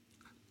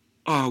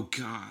 "Oh,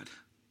 God.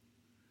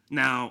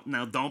 Now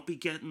don't be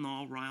getting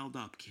all riled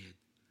up, kid."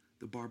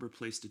 The barber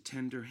placed a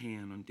tender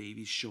hand on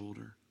Davy's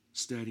shoulder,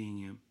 steadying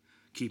him,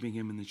 keeping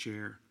him in the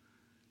chair.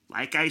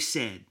 "Like I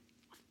said,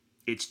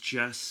 it's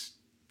just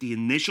the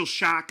initial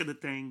shock of the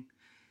thing.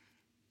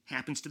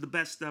 Happens to the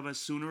best of us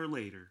sooner or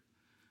later.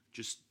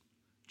 Just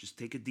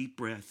take a deep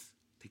breath.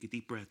 Take a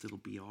deep breath. It'll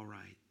be all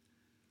right."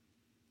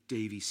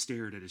 Davy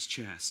stared at his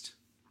chest.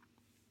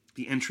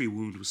 The entry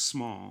wound was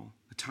small,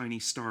 a tiny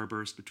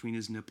starburst between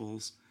his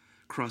nipples,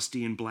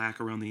 crusty and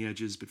black around the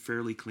edges, but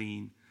fairly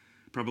clean,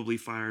 probably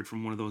fired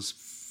from one of those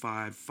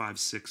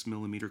 5.56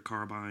 millimeter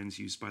carbines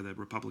used by the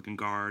Republican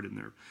Guard in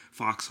their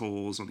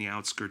foxholes on the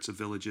outskirts of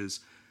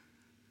villages.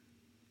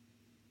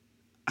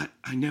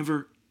 I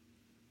never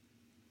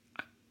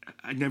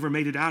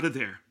made it out of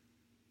there,"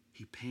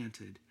 he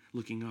panted,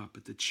 looking up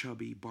at the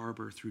chubby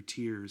barber through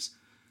tears.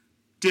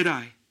 "Did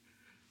I?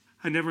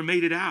 I never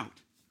made it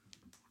out."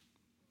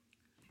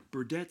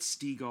 Burdett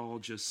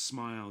Stegall just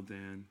smiled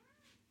then,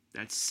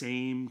 that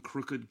same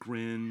crooked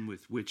grin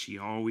with which he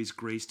always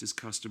graced his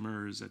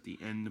customers at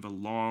the end of a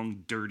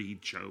long, dirty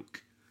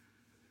joke.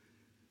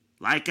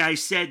 "Like I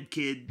said,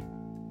 kid,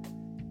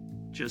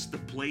 just a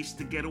place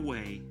to get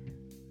away.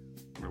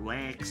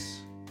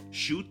 Relax,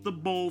 shoot the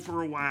bull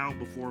for a while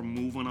before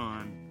moving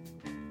on."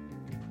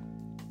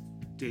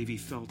 Davy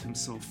felt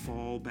himself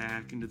fall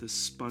back into the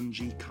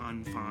spongy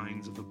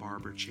confines of the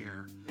barber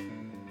chair.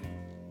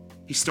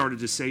 He started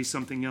to say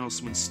something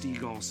else when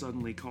Stegall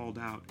suddenly called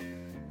out,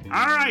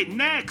 "All right,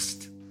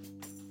 next!"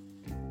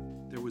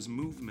 There was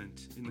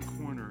movement in the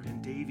corner,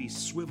 and Davy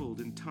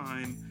swiveled in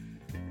time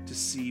to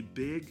see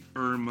big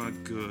Irma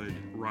Good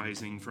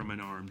rising from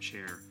an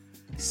armchair,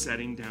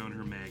 setting down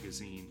her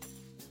magazine.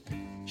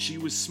 She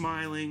was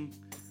smiling,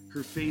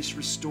 her face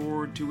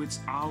restored to its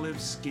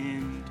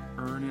olive-skinned,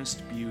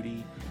 earnest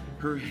beauty.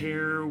 Her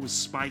hair was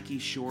spiky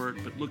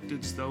short, but looked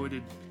as though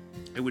it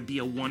would be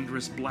a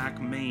wondrous black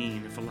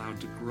mane if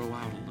allowed to grow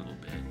out a little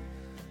bit.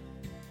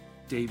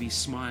 Davy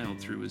smiled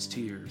through his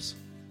tears.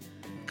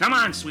 "Come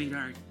on,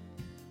 sweetheart,"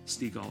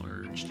 Stegall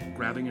urged,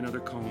 grabbing another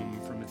comb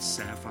from its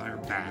sapphire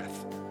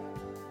bath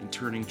and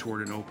turning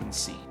toward an open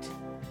seat.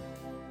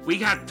 "We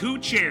got 2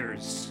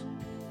 chairs.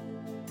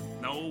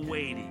 No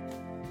waiting."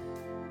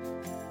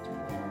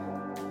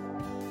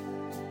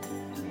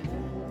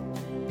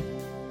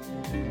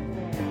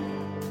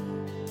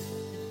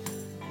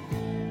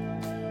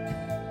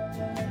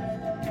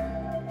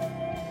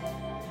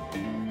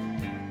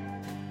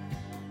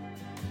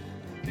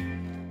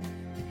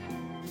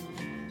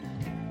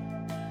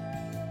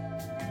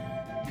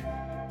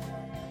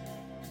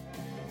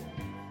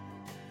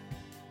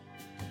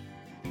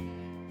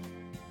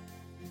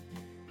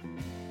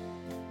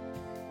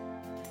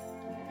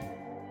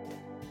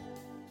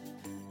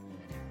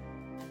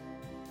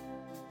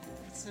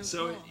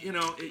 So,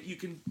 cool. You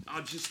can,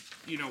 I'll just,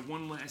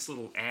 one last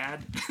little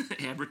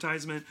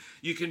advertisement.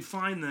 You can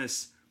find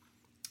this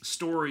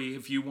story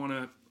if you want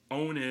to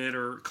own it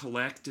or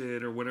collect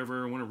it or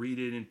whatever, want to read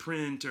it in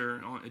print or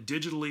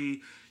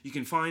digitally. You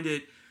can find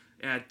it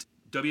at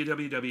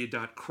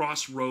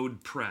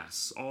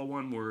www.crossroadpress, all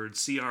one word,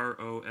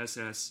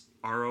 CROSSROADPRESS,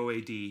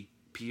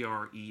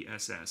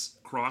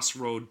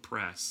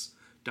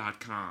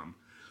 crossroadpress.com.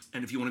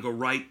 And if you want to go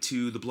right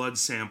to the Blood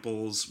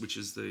Samples, which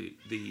is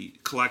the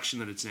collection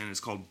that it's in, it's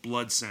called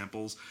Blood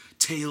Samples,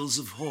 Tales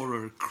of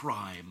Horror,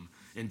 Crime,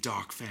 and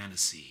Dark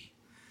Fantasy,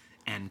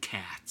 and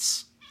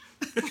Cats.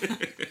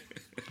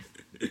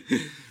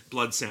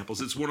 Blood Samples.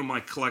 It's one of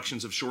my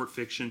collections of short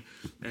fiction,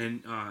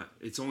 and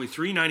it's only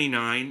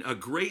 $3.99, a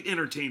great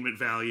entertainment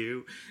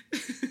value.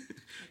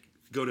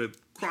 Go to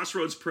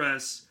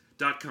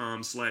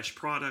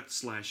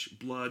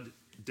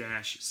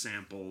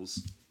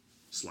crossroadspress.com/product/blood-samples/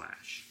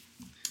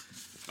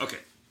 Okay,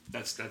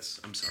 that's.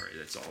 I'm sorry.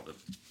 That's all the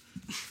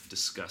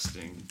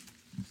disgusting,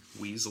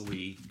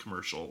 weaselly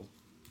commercial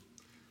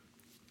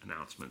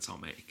announcements I'll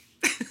make.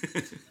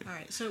 All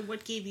right. So,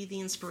 what gave you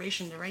the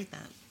inspiration to write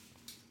that?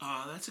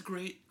 That's a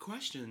great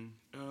question.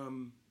 I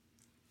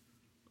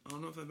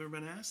don't know if I've ever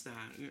been asked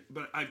that,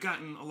 but I've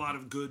gotten a lot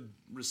of good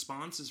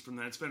responses from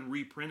that. It's been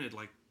reprinted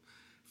like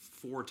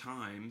 4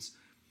 times.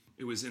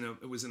 It was in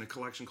a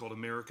collection called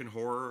American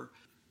Horror.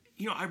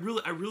 I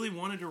really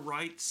wanted to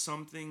write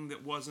something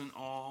that wasn't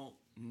all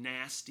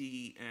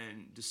nasty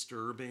and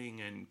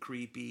disturbing and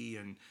creepy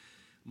and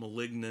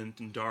malignant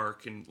and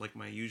dark and like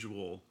my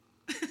usual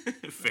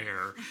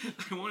fare.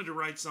 I wanted to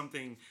write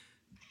something,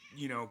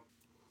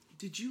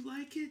 did you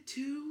like it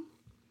too?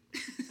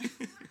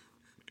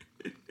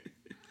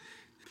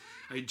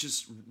 I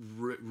just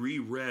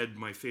reread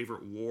my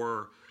favorite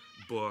war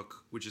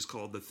book, which is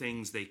called The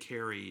Things They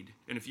Carried.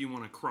 And if you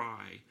want to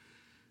cry,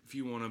 if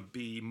you want to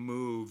be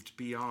moved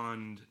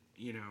beyond,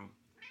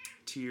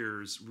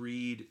 tears,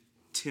 read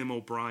Tim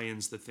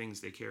O'Brien's The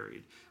Things They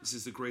Carried. This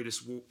is the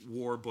greatest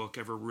war book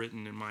ever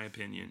written, in my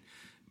opinion.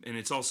 And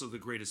it's also the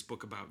greatest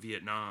book about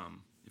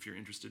Vietnam, if you're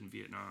interested in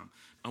Vietnam.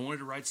 I wanted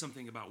to write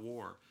something about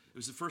war. It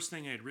was the first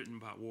thing I had written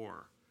about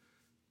war.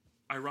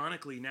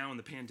 Ironically, now in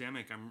the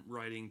pandemic, I'm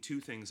writing 2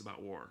 things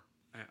about war.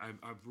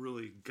 I've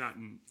really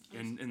gotten...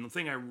 And the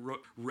thing I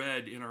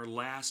read in our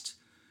last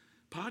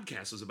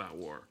podcast was about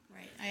war.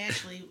 Right. I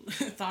actually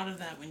thought of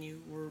that when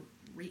you were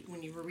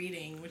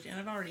reading, and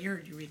I've already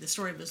heard you read the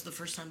story, but it was the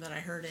first time that I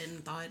heard it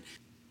and thought,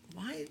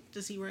 why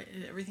does he write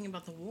everything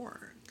about the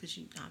war? Because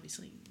you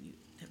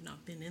have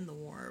not been in the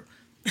war.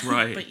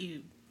 Right. but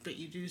you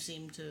do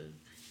seem to...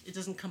 It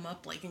doesn't come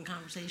up like in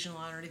conversation a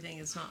lot or anything.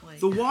 It's not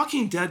like... The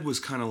Walking Dead was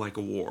kind of like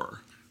a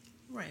war.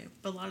 Right.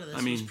 But a lot of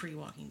this was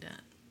pre-Walking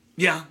Dead.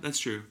 Yeah, that's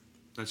true.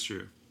 That's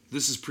true.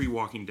 This is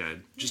pre-Walking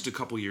Dead, just a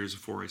couple years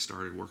before I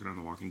started working on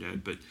The Walking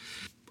Dead. But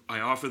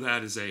I offer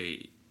that as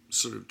a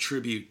sort of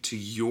tribute to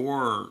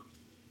your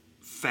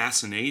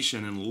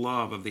fascination and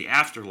love of the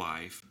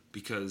afterlife,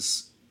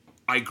 because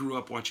I grew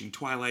up watching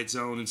Twilight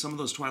Zone, and some of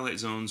those Twilight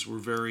Zones were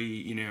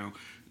very,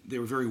 they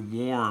were very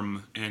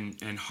warm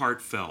and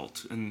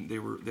heartfelt, and they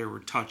were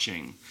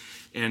touching.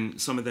 And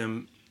some of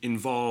them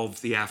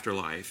involved the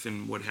afterlife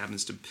and what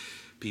happens to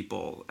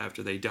people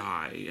after they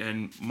die.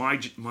 And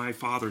my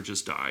father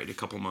just died a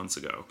couple months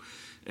ago,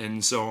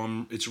 and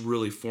so it's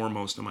really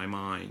foremost in my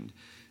mind.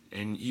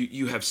 And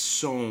you have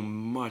so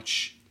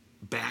much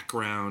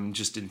background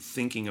just in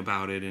thinking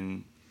about it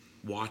and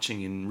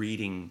watching and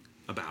reading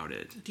about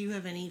it. Do you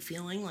have any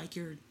feeling like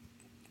your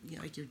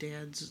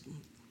dad's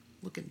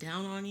looking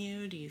down on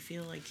you? Do you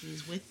feel like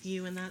he's with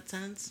you in that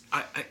sense?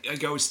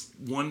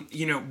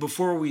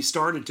 Before we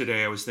started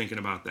today, I was thinking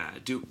about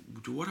that.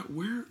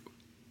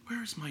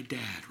 Where's my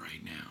dad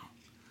right now?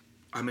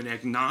 I'm an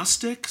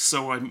agnostic,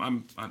 so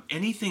I'm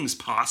anything's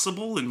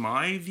possible in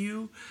my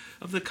view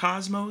of the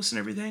cosmos and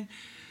everything.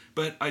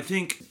 But I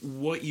think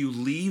what you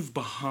leave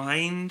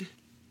behind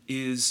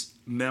is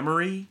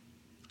memory.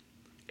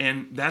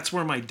 And that's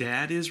where my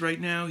dad is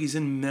right now. He's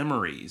in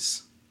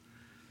memories.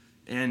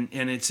 And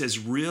it's as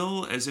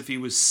real as if he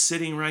was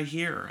sitting right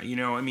here.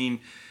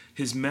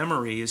 His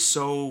memory is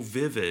so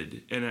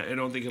vivid, and I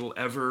don't think it'll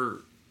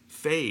ever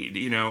fade,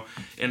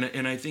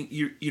 And I think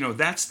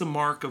that's the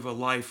mark of a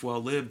life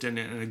well lived and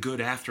a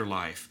good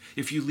afterlife.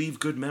 If you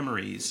leave good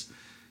memories,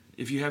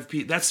 if you have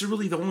that's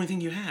really the only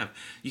thing you have.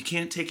 You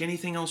can't take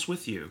anything else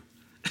with you.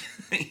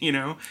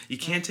 You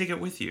can't take it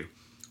with you.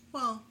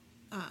 Well,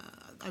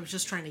 I was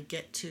just trying to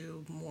get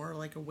to more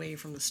like away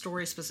from the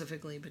story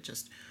specifically, but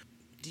just,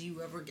 do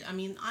you ever,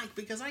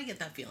 because I get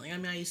that feeling.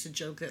 I used to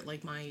joke that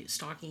like my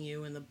stalking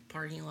you in the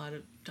parking lot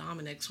at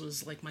Dominic's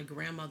was like my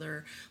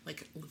grandmother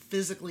like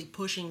physically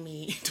pushing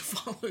me to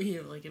follow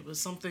you. Like it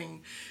was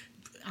something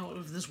out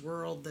of this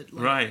world that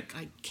I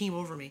came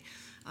over me.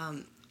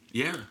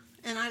 Yeah.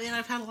 And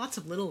I've had lots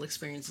of little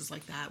experiences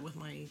like that with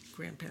my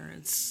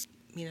grandparents.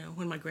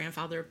 When my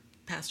grandfather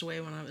passed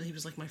away, he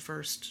was like my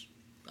first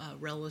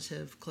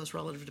close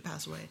relative to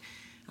pass away.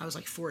 I was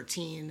like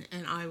 14,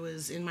 and I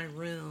was in my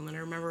room, and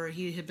I remember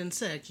he had been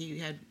sick. He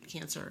had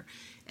cancer,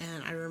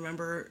 and I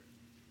remember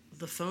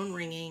the phone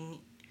ringing,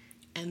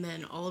 and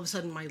then all of a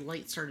sudden my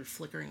light started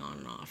flickering on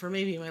and off, or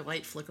maybe my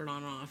light flickered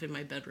on and off in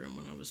my bedroom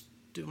when I was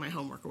doing my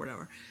homework or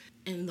whatever.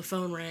 And the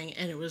phone rang,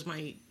 and it was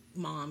my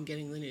mom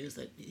getting the news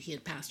that he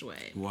had passed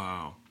away.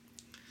 Wow.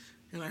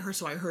 And I heard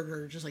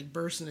her just like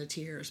burst into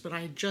tears, but I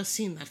had just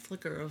seen that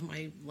flicker of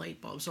my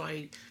light bulb, so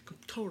I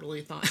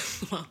totally thought,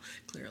 well,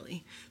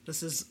 clearly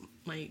this is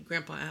my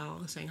grandpa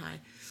Al saying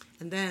hi.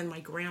 And then my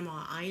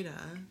grandma Ida,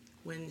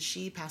 when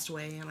she passed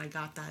away, and I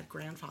got that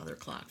grandfather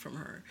clock from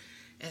her,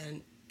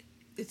 and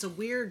it's a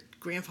weird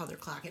grandfather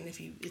clock, and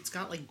it's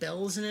got like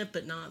bells in it,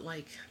 but not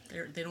like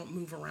they don't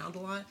move around a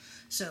lot.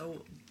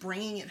 So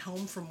bringing it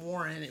home from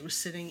Warren, it was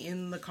sitting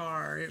in the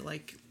car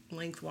like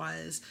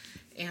lengthwise,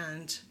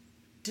 and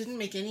didn't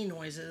make any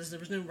noises. There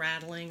was no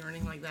rattling or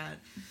anything like that.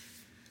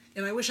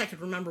 And I wish I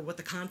could remember what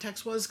the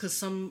context was, because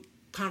some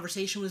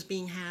conversation was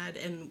being had,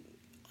 and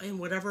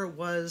whatever it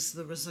was,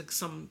 there was like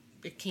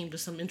it came to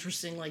some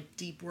interesting like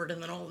deep word,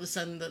 and then all of a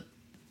sudden the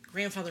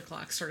grandfather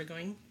clock started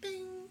going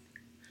bing,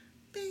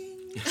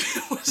 bing.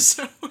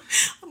 So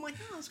I'm like,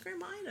 oh, it's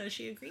Grandma Ida.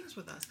 She agrees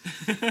with us.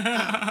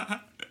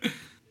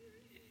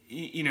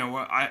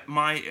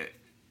 My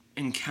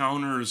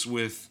encounters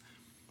with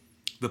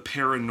the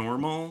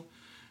paranormal,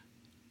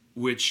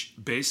 which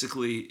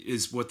basically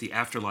is what the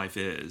afterlife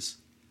is.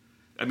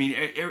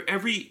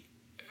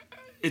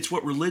 it's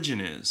what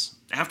religion is.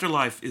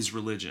 Afterlife is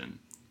religion.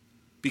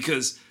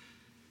 Because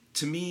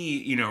to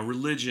me,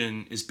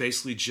 religion is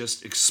basically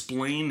just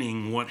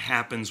explaining what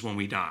happens when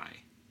we die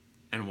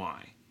and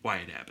why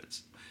it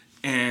happens.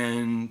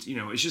 And,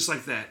 it's just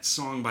like that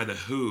song by The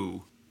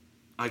Who.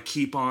 I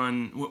keep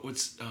on,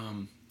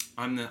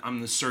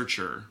 I'm the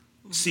searcher,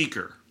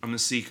 seeker. I'm the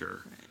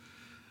seeker. Right.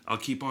 I'll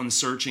keep on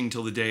searching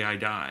till the day I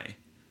die.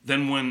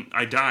 Then when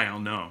I die, I'll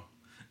know.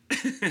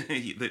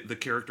 the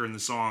character in the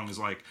song is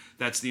like,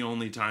 that's the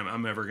only time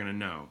I'm ever going to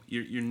know.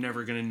 You're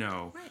never going to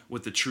know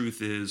what the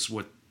truth is,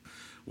 what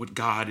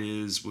God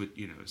is,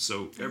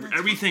 so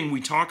everything we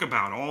talk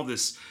about, all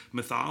this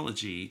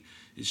mythology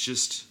is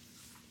just,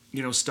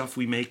 stuff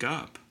we make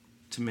up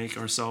to make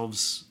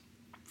ourselves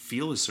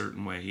feel a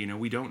certain way.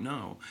 We don't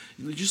know.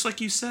 Just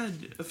like you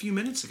said a few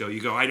minutes ago, you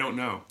go, I don't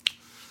know.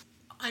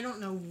 I don't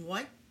know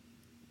what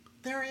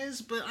there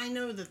is, but I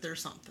know that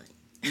there's something.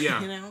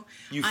 Yeah.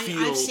 You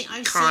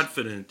feel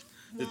confident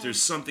that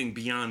there's something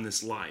beyond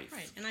this life.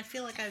 Right. And I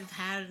feel like I've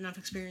had enough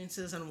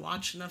experiences and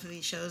watched enough of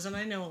these shows, and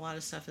I know a lot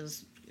of stuff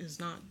is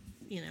not,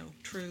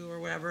 true or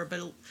whatever, but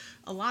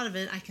a lot of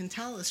it I can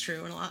tell is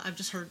true. And I've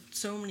just heard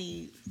so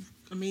many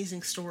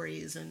amazing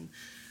stories, and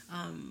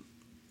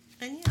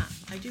yeah,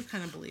 I do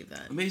kind of believe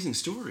that. Amazing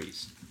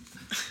stories.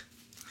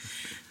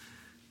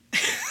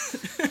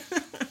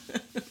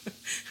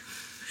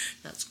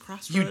 That's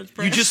Crossroads.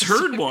 You just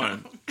heard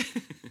one.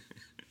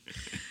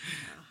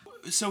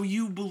 So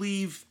you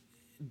believe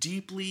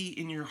deeply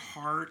in your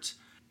heart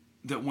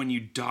that when you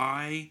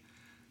die,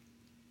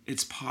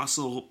 it's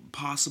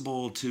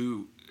possible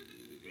to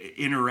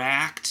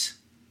interact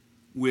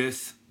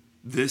with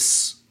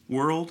this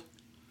world?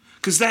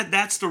 Because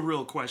that's the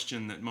real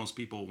question that most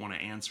people want to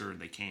answer and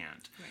they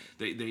can't.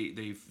 Right.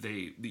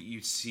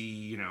 You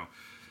see,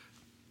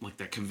 like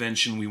that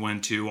convention we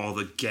went to, all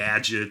the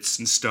gadgets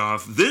and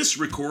stuff. This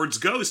records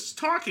ghosts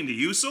talking to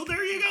you, so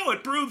there you go.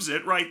 It proves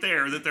it right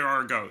there that there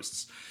are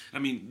ghosts. I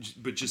mean,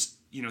 but just,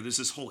 there's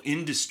this whole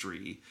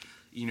industry,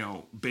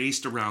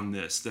 based around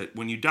this, that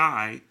when you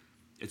die,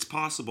 it's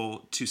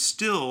possible to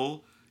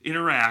still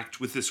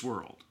interact with this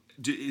world.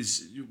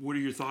 What are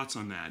your thoughts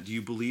on that? Do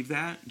you believe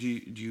that? Do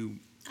you?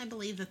 I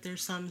believe that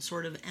there's some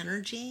sort of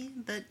energy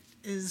that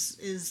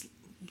is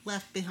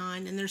left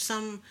behind, and there's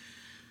some,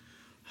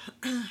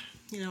 I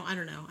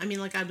don't know. I mean,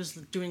 like, I was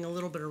doing a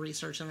little bit of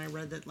research, and I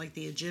read that, like,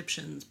 the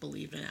Egyptians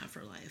believed in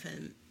afterlife,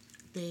 and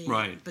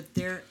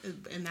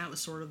and that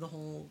was sort of the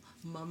whole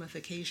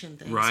mummification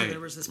thing. Right. So there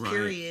was this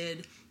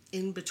period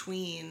in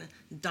between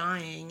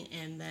dying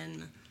and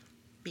then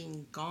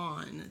being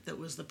gone that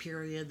was the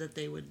period that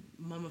they would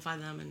mummify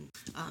them and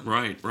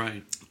right.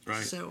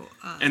 So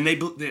and I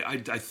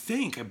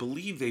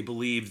believe they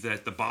believed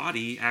that the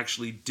body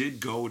actually did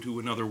go to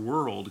another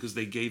world because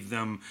they gave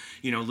them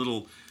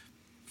little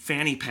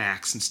fanny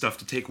packs and stuff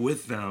to take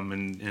with them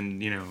and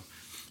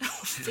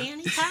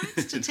fanny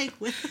packs to take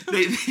with them.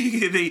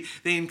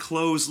 They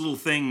enclose little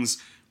things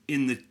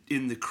in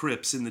the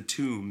crypts, in the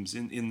tombs,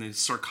 in the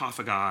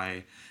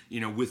sarcophagi,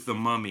 with the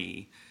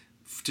mummy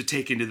to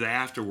take into the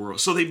afterworld.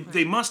 So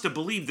they must have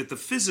believed that the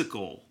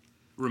physical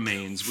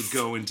remains would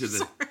go into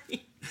the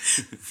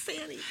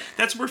fanny packs.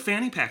 That's where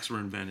fanny packs were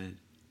invented.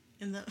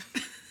 In the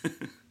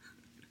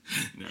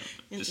No,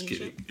 in just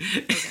Egypt?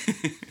 kidding.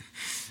 Okay.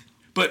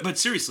 But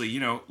seriously,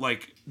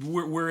 like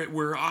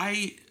where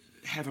I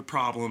have a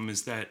problem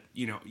is that,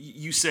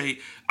 you say,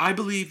 I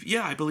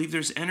believe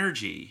there's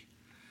energy.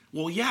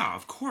 Well, yeah,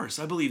 of course,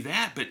 I believe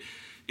that, but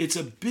it's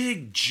a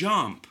big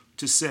jump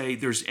to say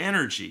there's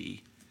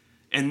energy,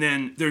 and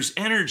then there's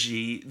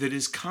energy that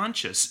is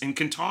conscious and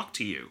can talk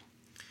to you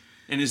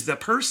and is the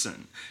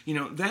person.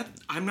 That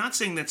I'm not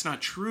saying that's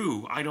not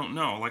true. I don't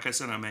know. Like I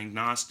said, I'm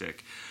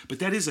agnostic, but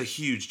that is a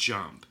huge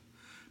jump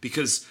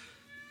because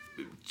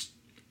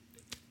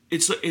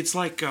it's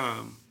like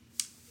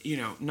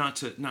not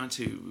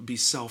to be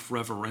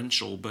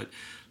self-reverential, but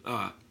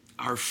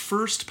our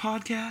first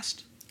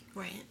podcast,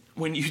 Right.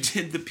 when you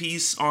did the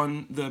piece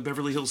on the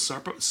Beverly Hills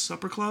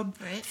Supper Club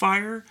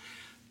fire,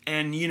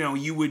 and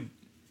you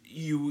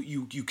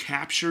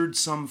captured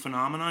some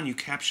phenomenon, you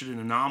captured an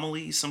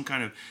anomaly, some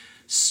kind of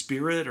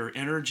spirit or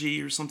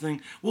energy or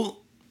something.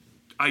 Well,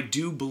 I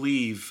do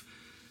believe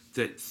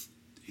that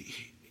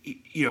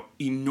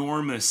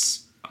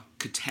enormous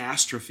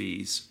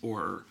catastrophes,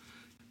 or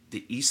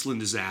the Eastland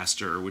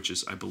disaster,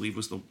 which I believe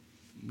was the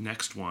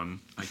next one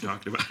I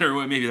talked about,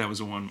 or maybe that was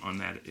the one on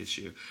that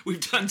issue.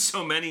 We've done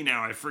so many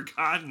now, I've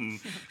forgotten.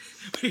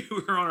 We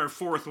were on our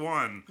fourth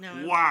one.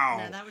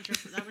 Wow. No, that was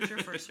your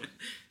first one.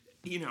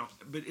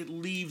 But it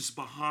leaves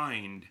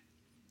behind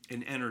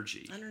an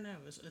energy. I don't know.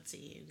 Let's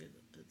see.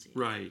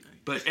 Right.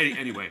 But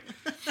anyway,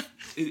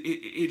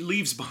 it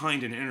leaves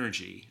behind an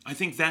energy. I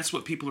think that's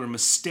what people are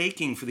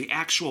mistaking for the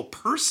actual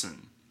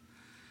person.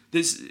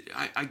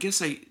 I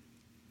guess I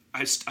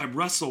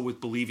wrestle with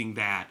believing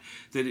that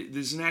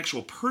there's an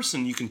actual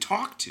person you can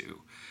talk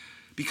to.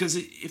 Because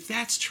if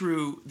that's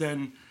true,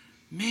 then,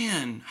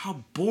 man,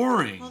 how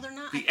boring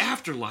the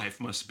afterlife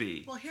must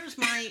be. Well, here's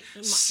my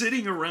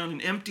sitting around an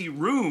empty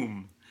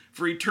room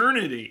for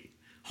eternity,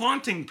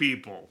 haunting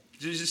people. It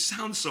just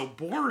sounds so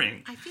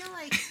boring. I feel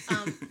like,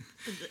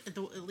 at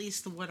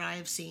least what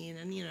I've seen,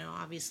 and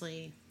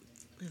obviously,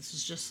 this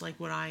is just like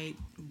what I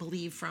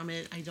believe from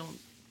it. I don't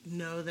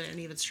know that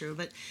any of it's true,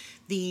 but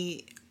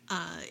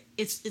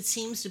it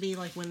seems to be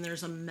like when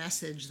there's a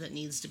message that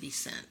needs to be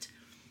sent.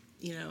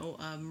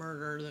 A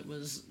murder that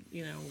was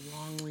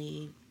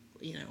wrongly,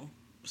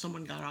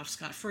 someone got off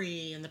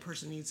scot-free and the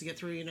person needs to get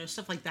through,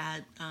 stuff like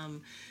that.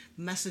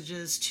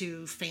 Messages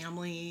to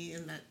family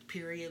in that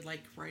period,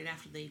 like right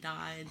after they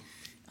died.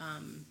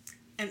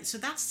 And so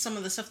that's some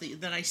of the stuff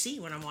that I see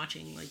when I'm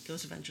watching like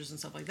Ghost Adventures and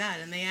stuff like that.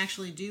 And they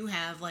actually do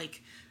have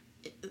like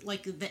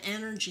the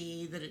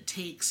energy that it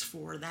takes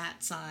for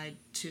that side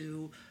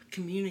to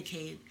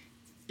communicate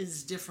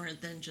is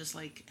different than just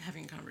like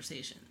having a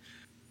conversation.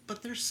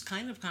 But there's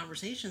kind of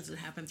conversations that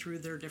happen through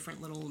their different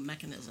little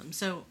mechanisms.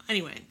 So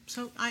anyway,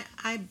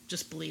 I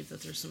just believe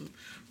that there's some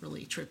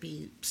really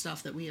trippy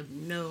stuff that we have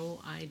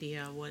no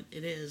idea what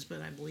it is,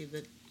 but I believe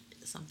that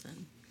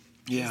something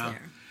is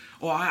there.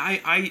 Well,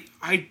 I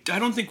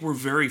don't think we're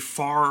very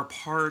far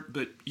apart,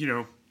 but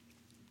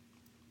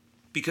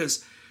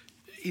because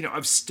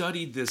I've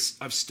studied the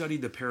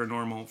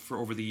paranormal for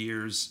over the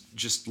years,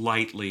 just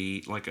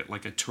lightly, like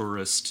a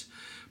tourist,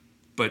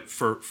 but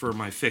for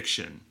my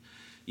fiction.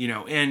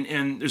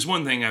 And there's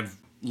one thing I've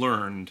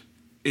learned.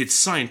 It's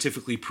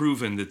scientifically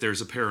proven that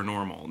there's a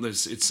paranormal.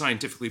 It's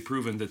scientifically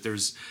proven that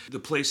there's the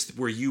place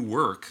where you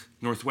work,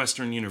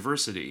 Northwestern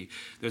University.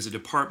 There's a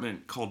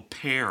department called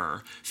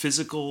PAIR,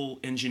 Physical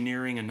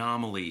Engineering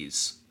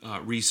Anomalies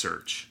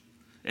Research.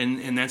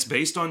 And that's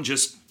based on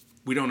just,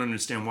 we don't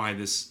understand why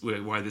this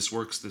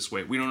works this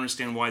way. We don't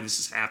understand why this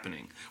is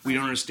happening. We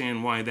don't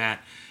understand why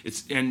that.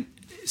 And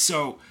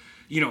so,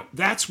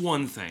 that's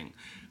one thing.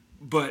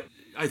 But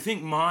I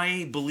think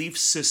my belief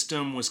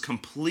system was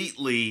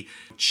completely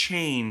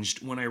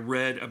changed when I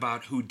read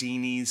about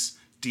Houdini's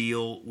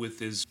deal with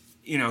his,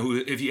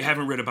 if you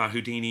haven't read about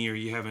Houdini or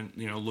you haven't,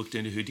 looked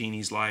into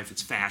Houdini's life,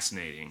 it's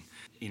fascinating.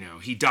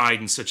 He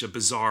died in such a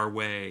bizarre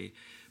way.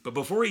 But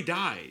before he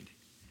died,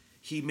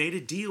 he made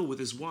a deal with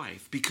his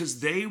wife because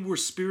they were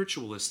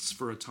spiritualists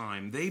for a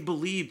time. They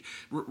believed,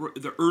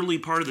 the early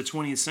part of the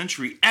 20th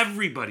century,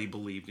 everybody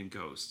believed in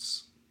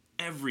ghosts.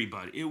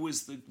 Everybody. It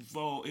was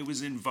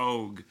in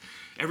vogue.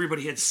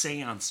 Everybody had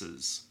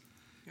seances.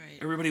 Right.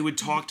 Everybody would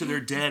talk to their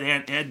dead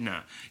Aunt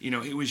Edna. And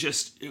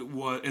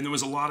there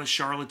was a lot of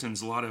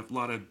charlatans, a lot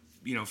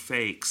of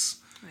fakes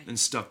and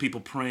stuff,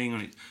 people preying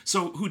on it.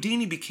 So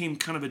Houdini became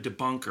kind of a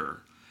debunker.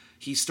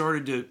 He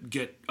started to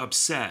get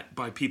upset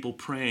by people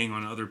preying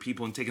on other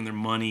people and taking their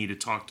money to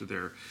talk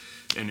to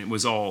and it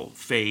was all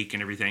fake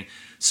and everything.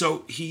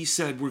 So he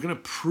said, we're going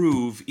to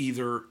prove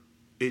either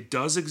it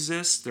does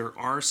exist, there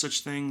are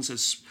such things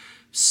as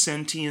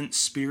sentient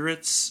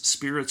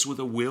spirits with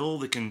a will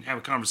that can have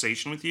a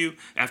conversation with you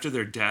after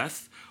their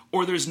death,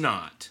 or there's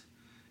not.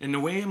 And the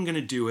way I'm going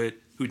to do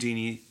it,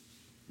 Houdini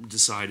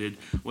decided,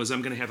 was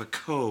I'm going to have a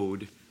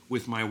code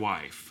with my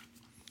wife.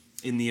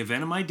 In the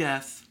event of my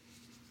death,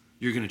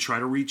 you're going to try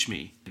to reach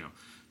me.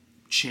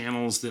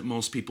 Channels that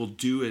most people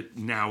do it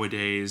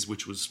nowadays,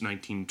 which was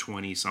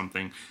 1920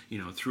 something,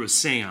 through a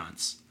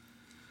seance.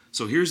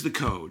 So here's the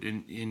code,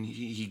 and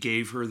he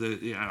gave her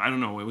I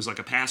don't know, it was like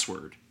a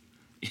password,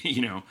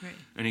 right.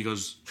 And he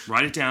goes,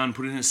 write it down,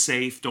 put it in a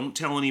safe, don't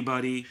tell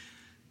anybody,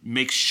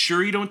 make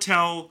sure you don't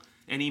tell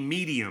any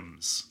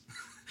mediums,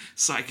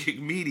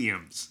 psychic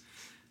mediums.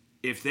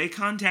 If they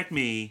contact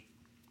me,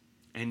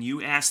 and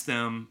you ask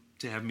them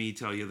to have me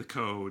tell you the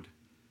code,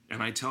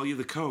 and I tell you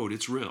the code,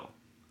 it's real.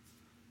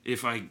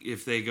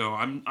 If they go,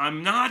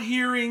 I'm not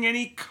hearing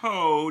any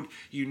code,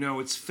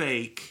 it's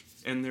fake,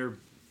 and they're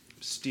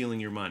stealing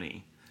your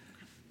money.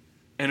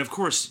 And of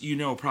course,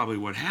 probably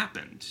what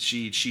happened.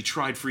 She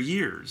tried for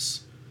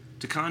years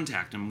to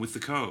contact him with the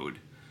code,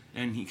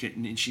 and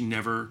she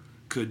never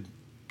could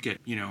get,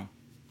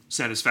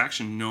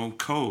 satisfaction. No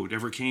code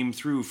ever came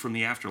through from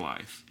the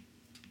afterlife.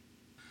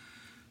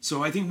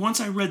 So I think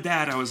once I read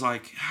that, I was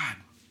like, God,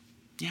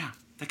 yeah,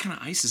 that kind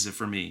of ices it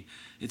for me.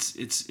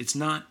 It's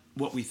not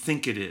what we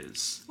think it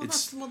is. Well,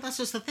 that's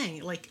just the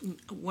thing. Like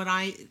what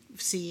I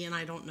see, and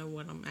I don't know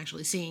what I'm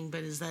actually seeing,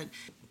 but is that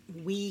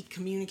we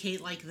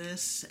communicate like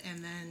this,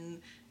 and then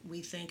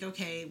we think,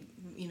 okay,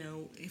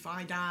 if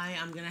I die,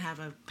 I'm going to have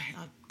a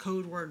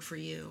code word for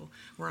you,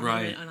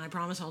 and I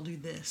promise I'll do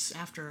this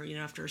after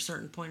a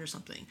certain point or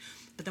something.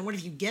 But then what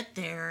if you get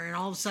there, and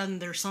all of a sudden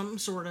there's some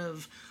sort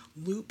of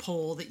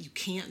loophole that you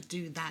can't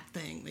do that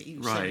thing that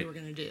you said you were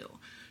going to do.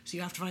 So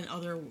you have to find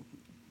other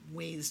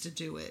ways to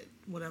do it,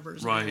 whatever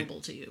is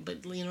available to you.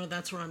 But,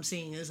 that's what I'm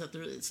seeing is that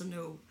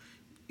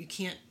you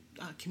can't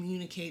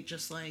communicate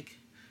just like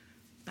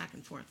back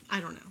and forth. I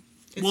don't know.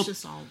 It's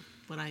just all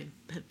what I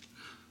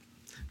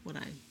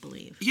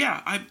believe.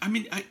 Yeah, I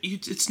mean,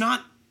 it's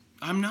not.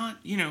 I'm not.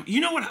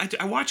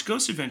 What? I watch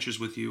Ghost Adventures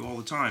with you all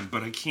the time,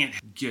 but I can't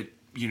get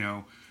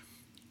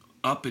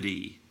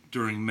uppity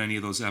during many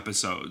of those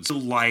episodes.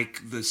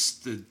 Like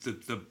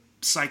the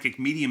psychic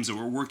mediums that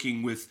were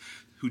working with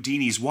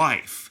Houdini's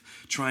wife,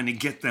 trying to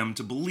get them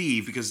to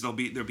believe, because there'll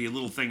be a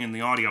little thing in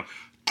the audio.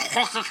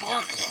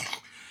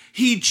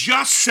 He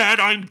just said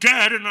I'm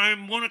dead and I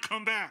want to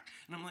come back.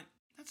 And I'm like,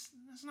 that's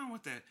not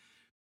what that.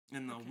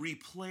 And they'll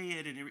replay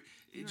it, and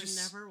You're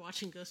just never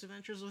watching Ghost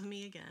Adventures with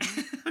me again.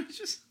 I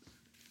just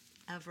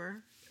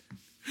Ever.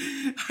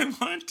 I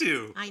want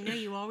to. I know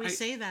you always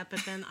say that,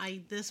 but then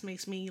this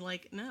makes me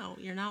like, no,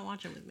 you're not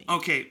watching with me.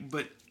 Okay,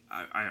 but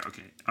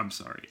okay, I'm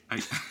sorry.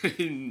 I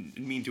didn't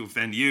mean to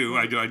offend you.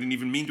 I didn't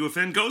even mean to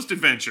offend Ghost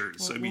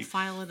Adventures. We'll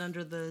file it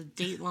under the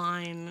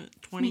Dateline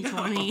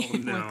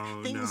 2020.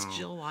 No, things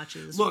Jill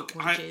watches. Look,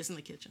 when Jay's in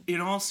the kitchen.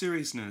 In all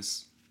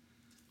seriousness,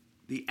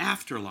 the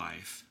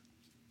afterlife,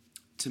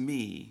 to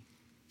me,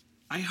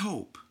 I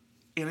hope,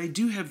 and I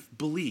do have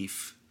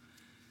belief,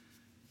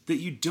 that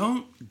you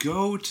don't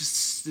go to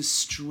this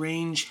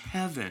strange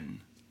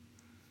heaven.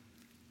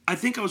 I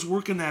think I was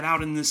working that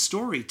out in this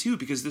story, too,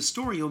 because this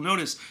story, you'll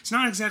notice, it's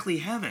not exactly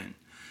heaven.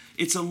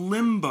 It's a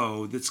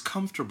limbo that's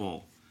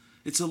comfortable.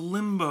 It's a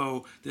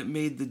limbo that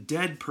made the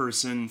dead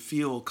person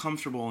feel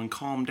comfortable and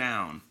calm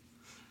down.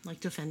 Like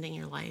Defending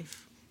Your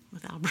Life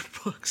with Albert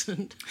Brooks.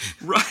 And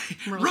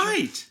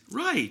Right.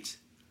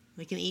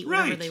 They can eat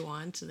whatever they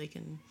want, so they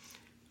can...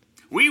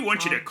 We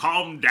want you to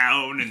calm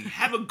down and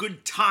have a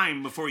good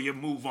time before you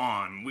move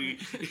on.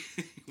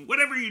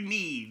 Whatever you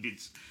need,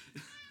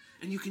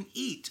 and you can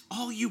eat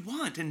all you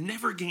want and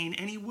never gain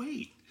any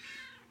weight.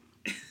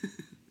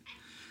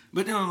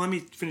 But no, let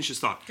me finish this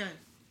thought. Good.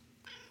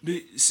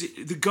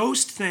 The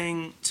ghost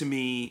thing, to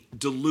me,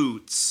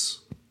 dilutes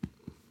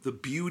the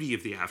beauty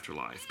of the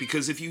afterlife.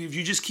 Because if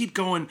you just keep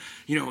going,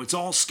 it's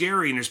all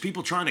scary and there's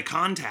people trying to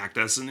contact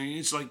us, and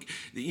it's like,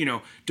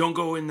 don't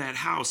go in that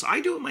house.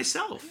 I do it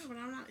myself. Yeah, but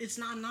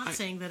I'm not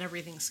saying that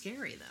everything's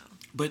scary, though.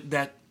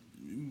 But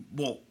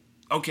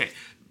okay.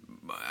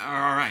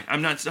 All right.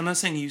 I'm not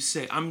saying you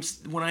say.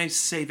 When I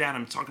say that,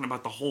 I'm talking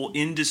about the whole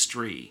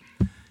industry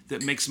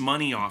that makes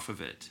money off of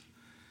it.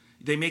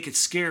 They make it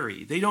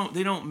scary. They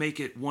don't make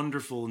it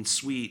wonderful and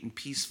sweet and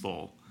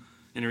peaceful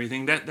and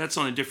everything. That's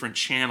on a different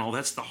channel.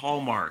 That's the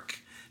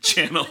Hallmark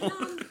channel.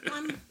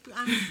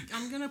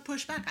 I'm gonna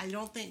push back.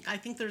 I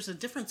think there's a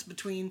difference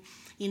between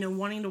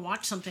wanting to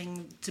watch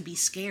something to be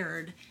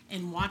scared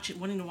and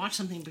wanting to watch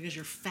something because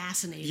you're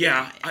fascinated.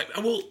 Yeah. by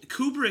it. Well,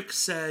 Kubrick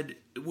said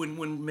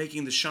when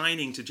making The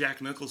Shining to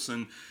Jack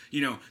Nicholson,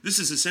 this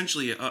is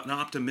essentially an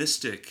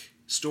optimistic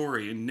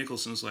story, and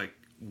Nicholson's like,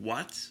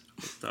 what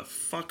the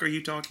fuck are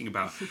you talking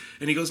about?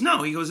 And he goes,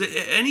 no. He goes,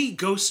 any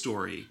ghost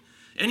story,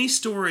 any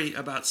story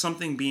about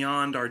something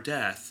beyond our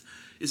death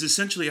is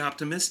essentially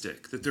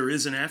optimistic, that there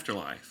is an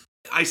afterlife.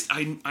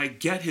 I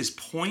get his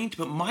point,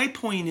 but my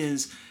point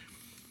is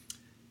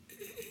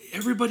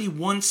everybody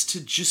wants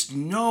to just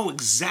know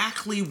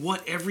exactly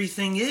what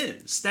everything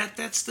is.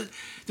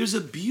 There's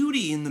a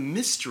beauty in the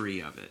mystery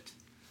of it.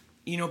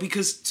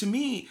 Because to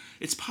me,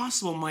 it's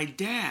possible my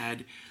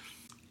dad,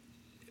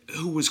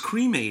 who was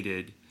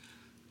cremated,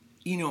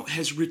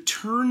 has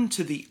returned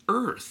to the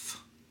earth.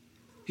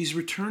 He's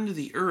returned to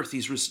the earth.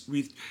 He's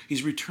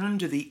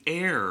returned to the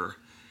air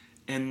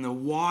and the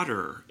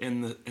water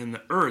and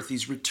the earth.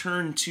 He's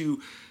returned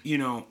to,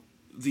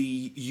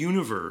 the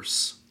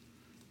universe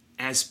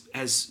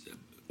as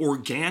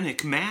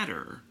organic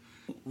matter.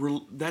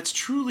 That's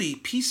truly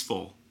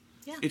peaceful.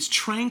 Yeah. It's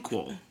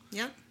tranquil.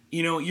 Yep.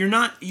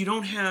 You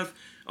don't have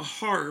a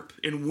harp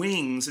and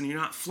wings, and you're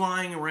not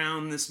flying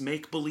around this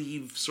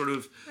make-believe sort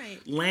of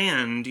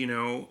land,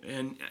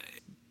 and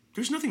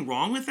there's nothing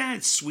wrong with that.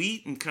 It's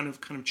sweet and kind of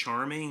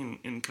charming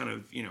and kind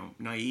of,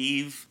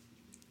 naive.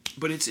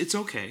 But it's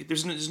okay.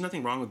 There's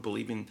nothing wrong with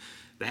believing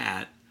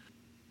that.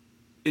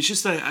 It's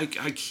just that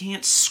I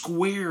can't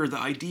square the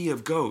idea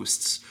of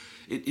ghosts.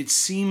 It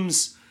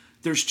seems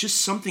there's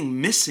just something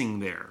missing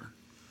there.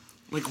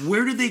 Like,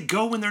 where do they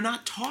go when they're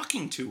not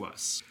talking to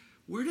us?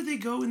 Where do they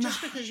go in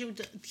Just because you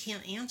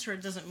can't answer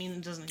it doesn't mean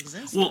it doesn't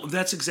exist. Well,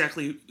 that's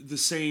exactly the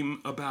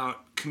same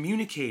about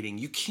communicating.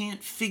 You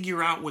can't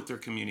figure out what they're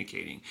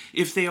communicating.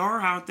 If they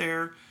are out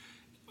there,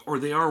 or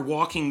they are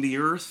walking the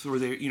earth, or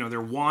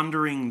they're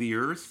wandering the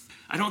earth,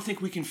 I don't think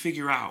we can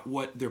figure out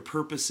what their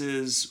purpose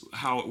is,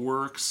 how it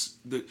works.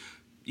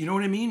 You know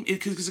what I mean?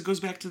 Because it goes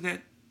back to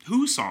that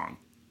Who song.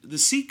 The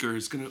seeker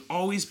is going to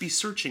always be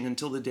searching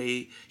until the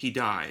day he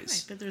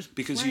dies. Right, but there's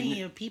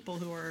plenty of people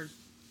who are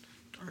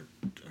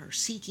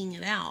seeking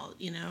it out.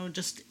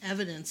 Just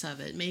evidence of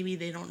it. Maybe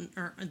they aren't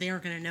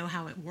going to know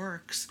how it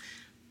works,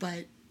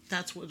 but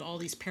that's what all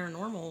these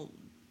paranormal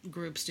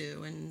groups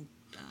do. And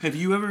have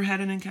you ever had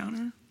an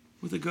encounter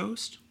with a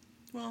ghost?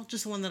 Well,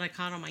 just the one that I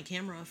caught on my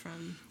camera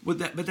from. But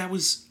that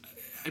was,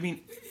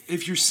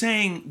 if you're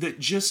saying that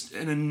just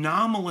an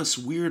anomalous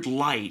weird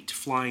light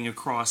flying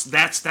across,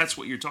 that's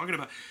what you're talking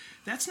about.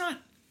 That's not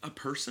a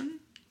person.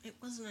 It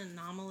was an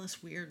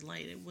anomalous weird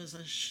light. It was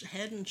a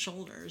head and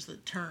shoulders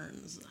that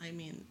turns.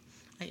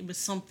 It was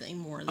something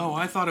more than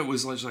I thought it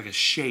was like a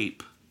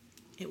shape.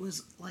 It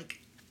was like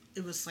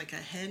a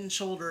head and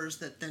shoulders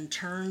that then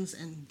turns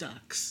and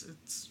ducks.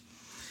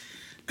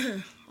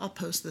 I'll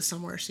post this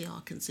somewhere so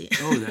y'all can see it.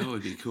 Oh, that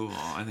would be cool.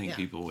 I think Yeah.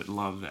 people would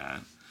love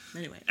that.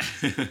 Anyway,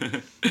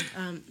 I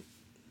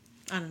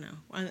don't know.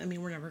 I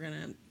mean, we're never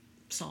gonna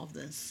solve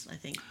this. I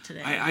think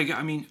today.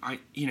 I mean,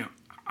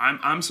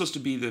 I'm supposed to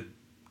be the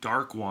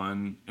dark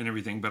one and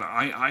everything, but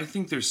I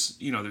think there's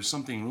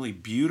something really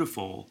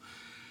beautiful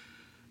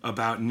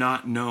about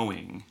not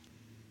knowing.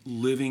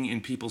 Living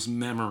in people's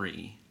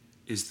memory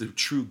is the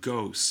true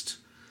ghost.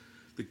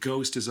 The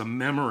ghost is a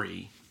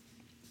memory.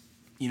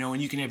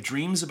 And you can have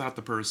dreams about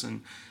the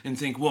person and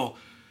think, well,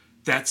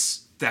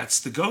 that's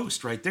the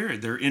ghost right there.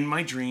 They're in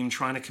my dream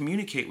trying to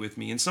communicate with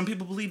me. And some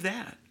people believe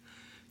that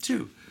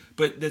too.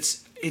 But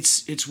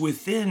it's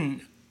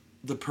within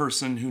the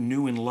person who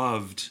knew and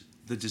loved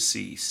the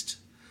deceased.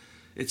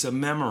 It's a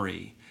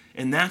memory.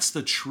 And that's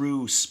the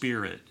true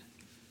spirit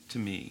to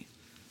me.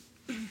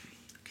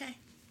 Okay.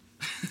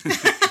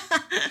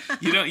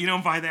 You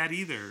don't buy that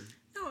either.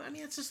 No, I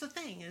mean, it's just the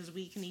thing, is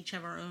we can each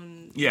have our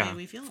own Yeah, way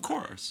we feel of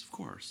about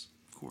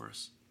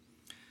course.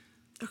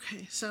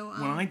 Okay, so...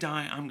 When I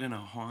die, I'm going to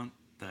haunt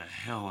the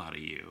hell out of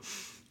you.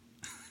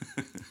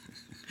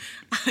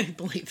 I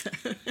believe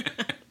that.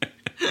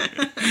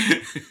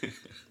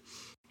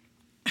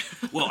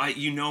 Well,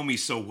 you know me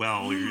so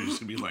well, you're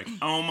just going to be like,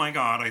 oh my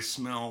God, I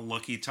smell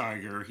Lucky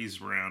Tiger.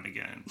 He's around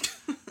again.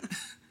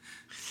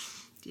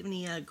 Do you have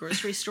any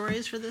grocery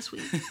stories for this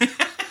week?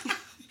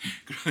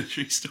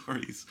 Grocery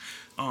stories.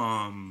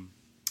 Well,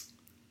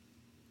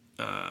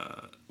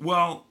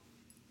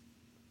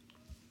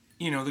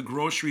 the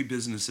grocery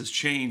business has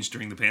changed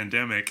during the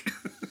pandemic.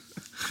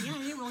 Yeah, I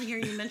didn't really hear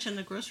you mention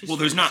the grocery Well,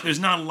 store. there's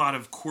not a lot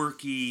of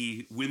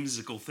quirky,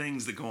 whimsical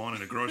things that go on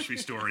in a grocery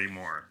store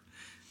anymore.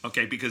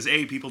 Okay, because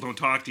A, people don't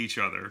talk to each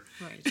other.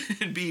 Right.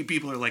 And B,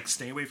 people are like,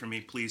 stay away from me,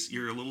 please.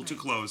 You're a little too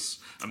close.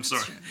 I'm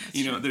sorry. True.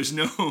 That's true. There's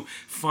no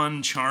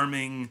fun,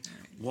 charming,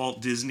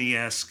 Walt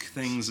Disney-esque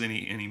things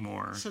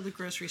anymore. So the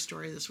grocery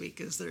story this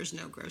week is there's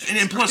no grocery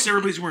And store. plus,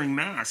 everybody's wearing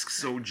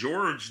masks. So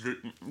George, the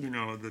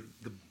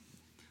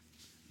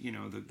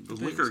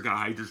liquor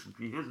guy,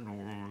 he doesn't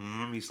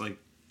know. He's like,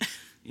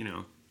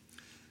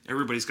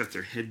 everybody's got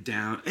their head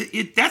down.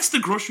 That's the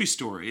grocery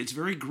store. It's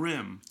very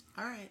grim.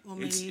 All right, well,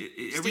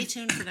 maybe stay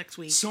tuned for next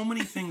week. So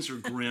many things are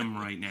grim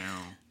right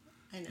now.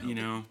 I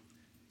know.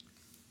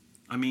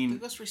 I mean... The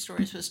grocery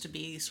store is supposed to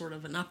be sort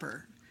of an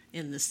upper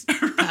in this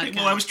podcast.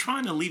 Well, I was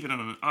trying to leave it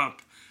on an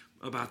up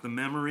about the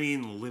memory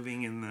and the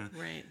living in the...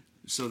 Right.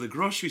 So the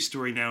grocery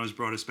story now has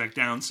brought us back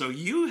down. So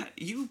you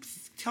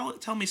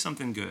tell me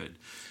something good.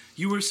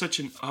 You were such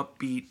an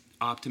upbeat,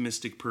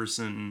 optimistic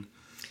person.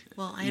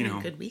 Well, I had a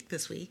good week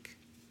this week.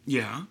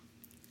 Yeah?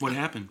 What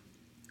happened?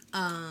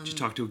 Did you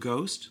talk to a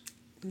ghost?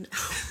 No.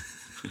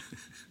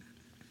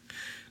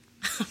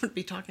 I would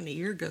be talking to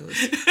your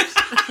ghost.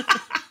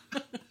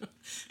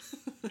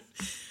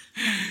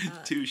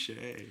 Touche.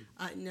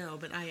 No,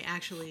 but I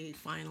actually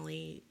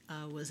finally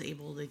was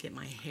able to get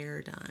my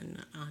hair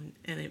done,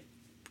 and it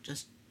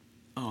just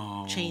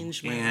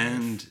changed my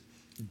life.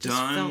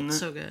 Done. Felt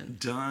so good.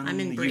 Done. I'm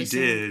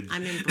embracing, You did.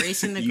 I'm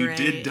embracing the You gray.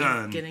 did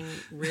done. And getting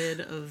rid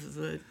of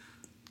the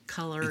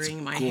coloring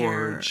It's my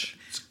gorge. hair.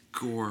 It's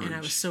gorge. And I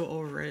was so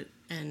over it.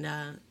 And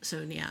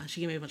so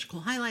she gave me a bunch of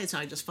cool highlights. So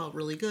I just felt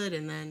really good.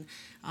 And then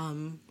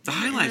the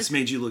highlights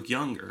made you look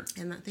younger.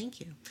 And thank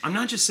you. I'm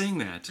not just saying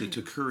that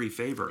to curry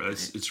favor.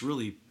 It's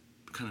really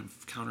kind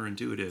of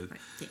counterintuitive.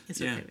 Right.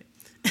 It's yeah. okay.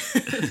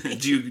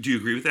 Do you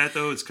agree with that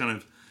though? It's kind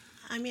of.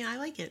 I mean, I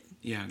like it.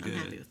 Yeah, good. I'm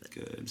happy with it.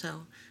 Good.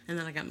 So, and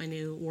then I got my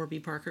new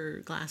Warby Parker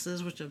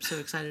glasses, which I'm so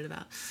excited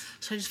about.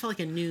 So I just felt like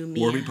a new me.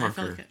 Warby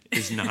Parker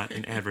is not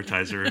an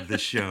advertiser of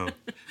this show.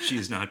 She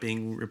is not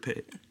being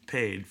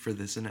paid for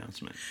this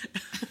announcement.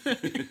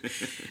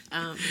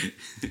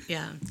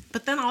 Yeah,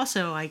 but then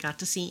also I got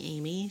to see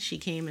Amy. She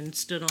came and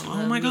stood on the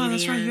Oh my God,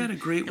 that's right. You median, had a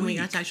great and week.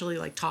 we got to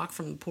actually talk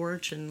from the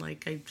porch, and I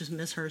just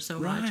miss her so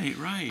much.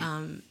 Right.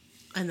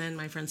 And then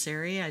my friend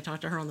Sari, I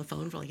talked to her on the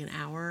phone for an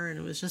hour, and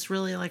it was just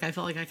really I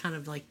felt like I kind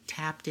of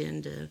tapped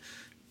into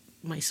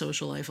my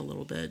social life a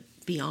little bit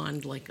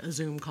beyond a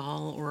Zoom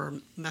call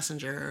or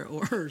Messenger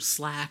or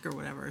Slack or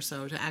whatever.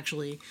 So to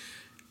actually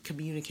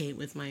communicate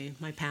with my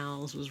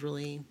pals was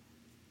really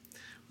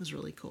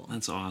cool.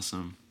 That's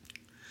awesome.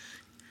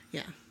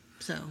 Yeah.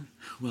 So.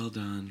 Well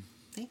done.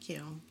 Thank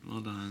you. Well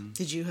done.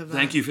 Did you have?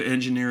 Thank you for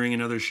engineering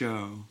another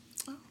show.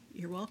 Oh,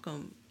 you're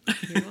welcome.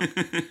 You're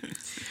welcome.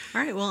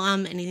 All right. Well,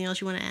 anything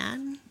else you want to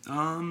add?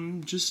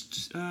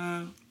 Just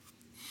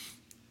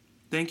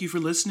thank you for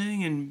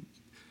listening, and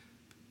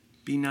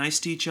be nice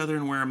to each other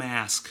and wear a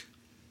mask.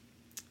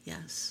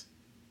 Yes.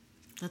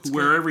 That's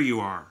wherever you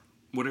are,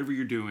 whatever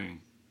you're doing.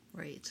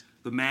 Right.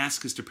 The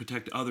mask is to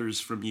protect others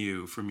from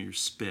you, from your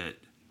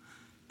spit.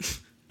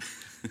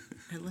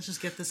 And let's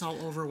just get this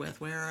all over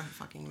with. Wear a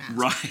fucking mask.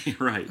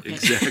 Right. Okay.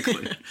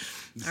 Exactly.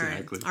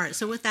 All right.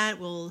 So with that,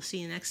 we'll see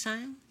you next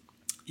time.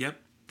 Yep.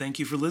 Thank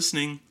you for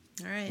listening.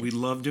 All right. We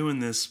love doing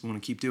this. We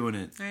want to keep doing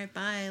it. All right.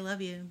 Bye.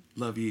 Love you.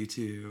 Love you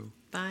too.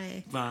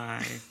 Bye.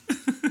 Bye.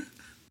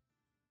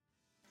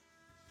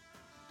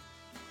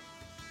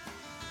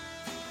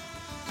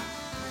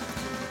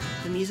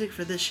 The music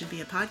for This Should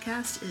Be a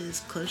Podcast is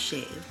Close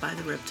Shave by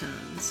the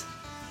Riptones.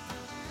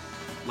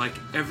 Like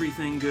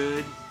everything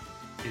good,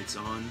 it's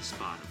on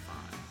Spotify.